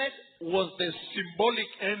bread was the symbolic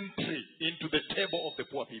entry into the table of the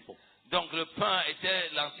poor people. Donc le pain était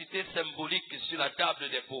l'entité symbolique sur la table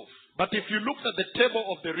des pauvres. But if you looked at the table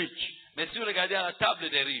of the rich, Mais si vous regardez à la table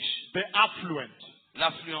des riches, the affluent,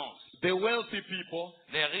 l'affluence, the wealthy people,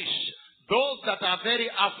 les riches, those that are very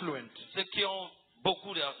affluent, ceux qui ont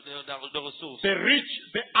beaucoup de ressources, the rich,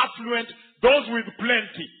 the affluent, those with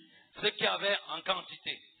plenty, ceux qui avaient en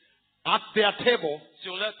quantité, At their table,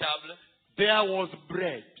 Sur leur table, there was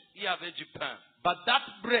bread. il y avait du pain. But that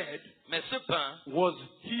bread Mais ce pain was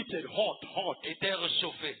heated, hot, était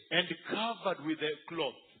réchauffé and covered with a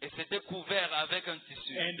cloth et c'était couvert avec un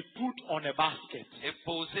tissu and put on a basket. et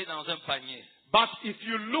posé dans un panier. But if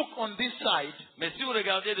you look on this side, Mais si vous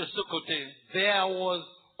regardez de ce côté, there was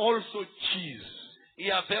also cheese. il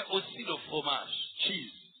y avait aussi le fromage.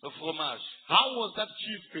 Cheese. Le fromage. How was that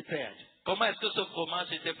cheese prepared? Comment est-ce que ce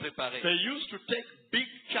fromage était préparé? They used to take big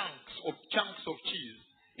chunks of cheese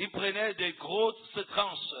Ils prenaient des grosses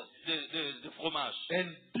tranches de fromage and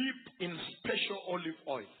dip in special olive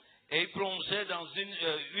oil. et ils plongeaient dans une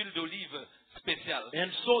huile d'olive spéciale. And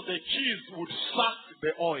so the cheese would suck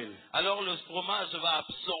the oil. Alors le fromage va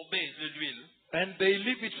absorber de l'huile And they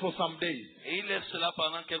leave it for some days. et ils laissent cela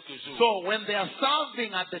pendant quelques jours. So when they are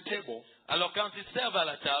serving at the table, Alors quand ils servent à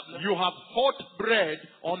la table, you have hot bread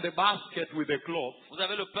on the basket with a cloth. vous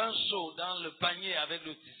avez le pain chaud dans le panier avec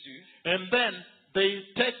le tissu. And then they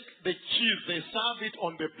take the cheese, they serve it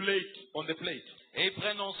on the plate. Et ils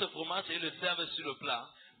prennent ce fromage et le servent sur le plat.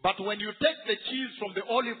 But when you take the cheese from the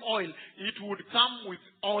olive oil, it would come with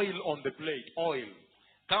oil on the plate. Oil.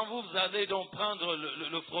 Quand vous allez donc prendre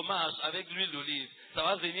le fromage avec l'huile d'olive, ça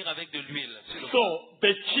va venir avec de l'huile sur le plat. So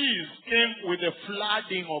the cheese came with a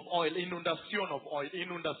flooding of oil,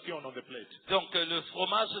 inundation on the plate. Donc le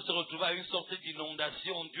fromage se retrouve à une sorte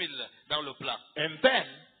d'inondation d'huile dans le plat. And then,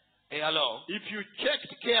 Et alors, if you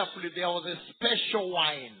checked carefully, there was a special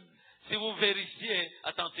wine. si vous vérifiez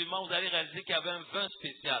attentivement, vous allez réaliser qu'il y avait un vin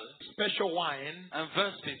spécial. Special wine Un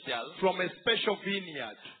vin spécial from a special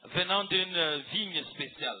vineyard. venant d'une vigne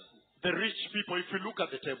spéciale. The rich people, if you look at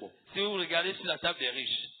the table. Si vous regardez sur la table des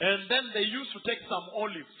riches, And then they used to take some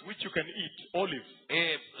olives, which you can eat, olives,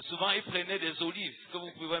 et souvent ils prenaient des olives que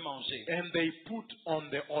vous pouvez manger and they put on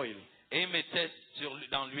the oil et ils mettaient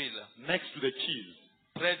dans l'huile, next to the cheese.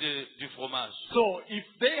 près du fromage. So if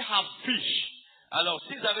they have fish, Alors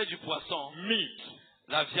s'ils avaient du poisson, meat,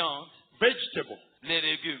 la viande, vegetable, les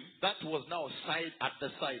légumes, that was now side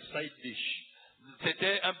dish.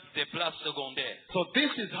 c'était un des plats secondaires. So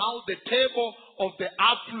this is how the table of the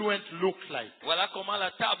affluent looked like. Voilà comment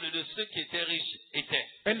la table de ceux qui étaient riches était.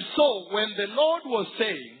 And so when the Lord was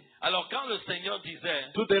saying Alors quand le Seigneur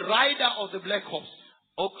disait to the rider of the black horse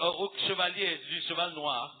au chevalier du cheval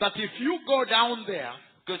noir that if you go down there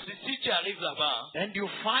que si tu arrives là-bas and you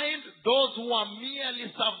find those who are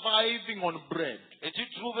merely surviving on bread, et tu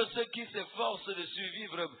trouves ceux qui s'efforcent de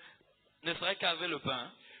survivre ne serait qu'avec le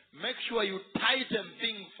pain, make sure you tighten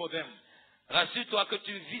things for them. rassure-toi que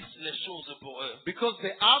tu visses les choses pour eux. Because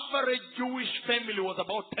the average Jewish family was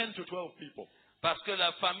about 10 to 12 people. Parce que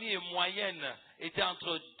la famille moyenne était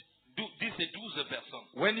entre 10 et 12 personnes.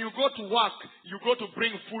 When you go to work, you go to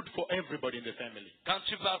bring food for everybody in the family. Quand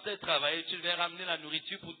tu partais travailler, tu devais ramener la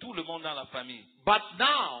nourriture pour tout le monde dans la famille. But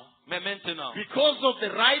now, Mais maintenant, because of the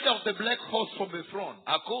rider of the black horse from the throne,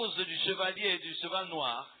 à cause du chevalier et du cheval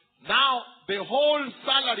noir, now the whole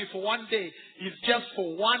salary for one day is just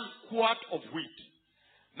for 1 quart of wheat.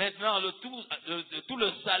 maintenant tout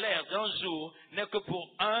le salaire d'un jour n'est que pour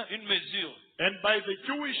une mesure. And by the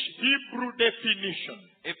Jewish Hebrew definition,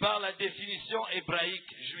 Et par la définition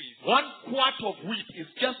hébraïque juive, 1 quart of wheat is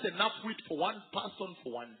just enough wheat for one person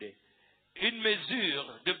for one day. une mesure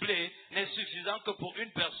de blé n'est suffisante que pour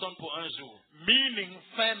une personne pour un jour. Meaning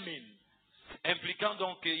famine, Impliquant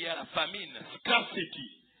donc qu'il y a la famine,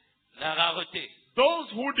 scarcity. la rareté.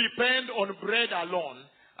 Those who depend on bread alone,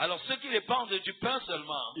 Alors ceux qui dépendent du pain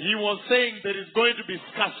seulement, he was saying there is going to be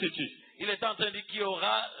scarcity. il est en train de dire qu'il y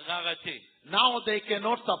aura rareté. Now they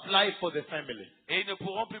cannot supply for the family. Et ils ne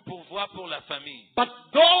pourront plus pourvoir pour la famille. But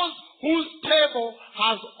those whose table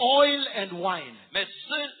has oil and wine, Mais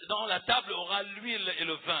ceux dont la table aura l'huile et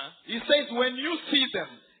le vin, he says when you see them,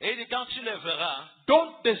 et quand tu les verras,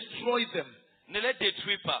 don't destroy them, ne les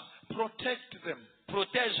détruis pas. protect them.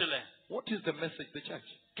 Protège-les. What is the message to the church?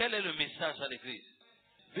 Quel est le message à l'église?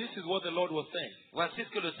 This is what the Lord was saying. Voici ce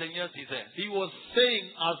que le Seigneur disait. He was saying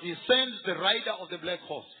as he sends the rider of the black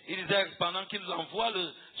horse. Il disait pendant qu'il envoie le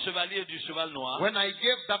chevalier du cheval noir, When I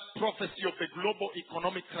gave that prophecy of the global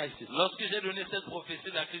economic crisis, lorsque j'ai donné cette prophétie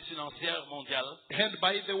de la crise financière mondiale, and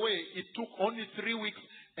by the way, it took only 3 weeks,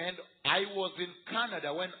 and I was in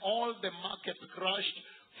Canada when all the markets crashed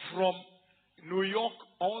from New York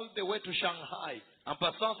all the way to Shanghai. en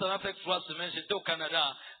passant, ça n'a fait que 3 semaines, j'étais au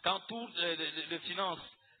Canada, quand tout les finances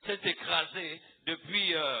s'est écrasé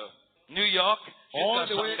depuis New York All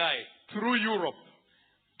jusqu'à the way Shanghai, through Europe.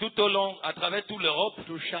 tout au long, à travers toute l'Europe,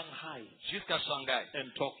 to Shanghai jusqu'à Shanghai. and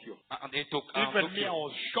Tokyo. Et Even me, I Tokyo.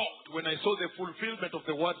 was shocked when I saw the fulfillment of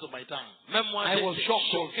the words of my tongue. Même moi, I j'ai was été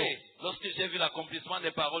shocked choqué lorsque j'ai vu l'accomplissment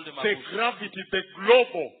des paroles de ma The bouche. gravity,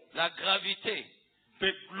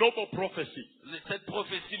 the global prophecy cette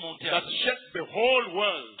prophétie that mondiale shaped the whole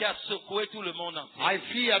world. qui a secoué tout le monde entier. I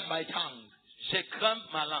feared my tongue. J'ai craint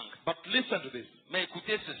ma langue. But listen to this. Mais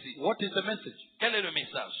écoutez ceci. What is the message? Quel est le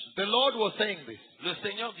message? The Lord was saying this, Le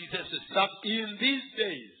Seigneur disait ceci. that in these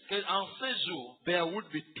days Qu'en ces jours, there would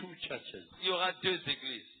be two churches. il y aura deux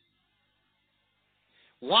églises.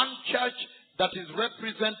 One church that is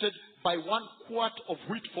represented by 1/4 of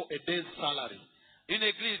wheat for a day's salary. Une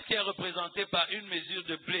église qui est représentée par une mesure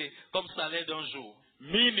de blé comme salaire d'un jour.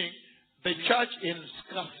 Meaning the church in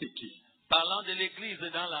scarcity. Parlant de l'église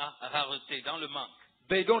dans la rareté, dans le manque.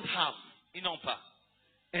 They don't have. Ils n'ont pas.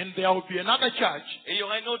 And there will be another church Et il y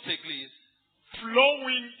aura une autre église.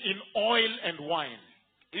 flowing in oil and wine.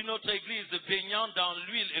 Une autre église baignant dans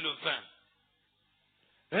l'huile et le vin.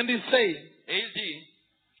 And he's saying Et il dit,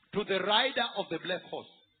 to the rider of the black horse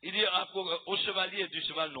il dit au chevalier du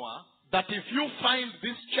cheval noir, that if you find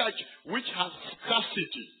this church which has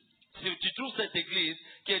scarcity, si tu trouves cette église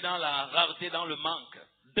qui est dans la rareté, dans le manque,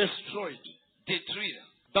 destroyed. détruire,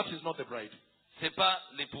 That is not the bride. c'est pas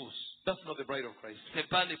l'épouse. That's not the bride of Christ. C'est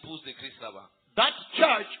pas l'épouse de Christ là-bas. That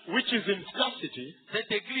church which is in scarcity,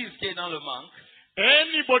 Cette église qui est dans le manque,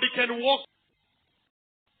 anybody can walk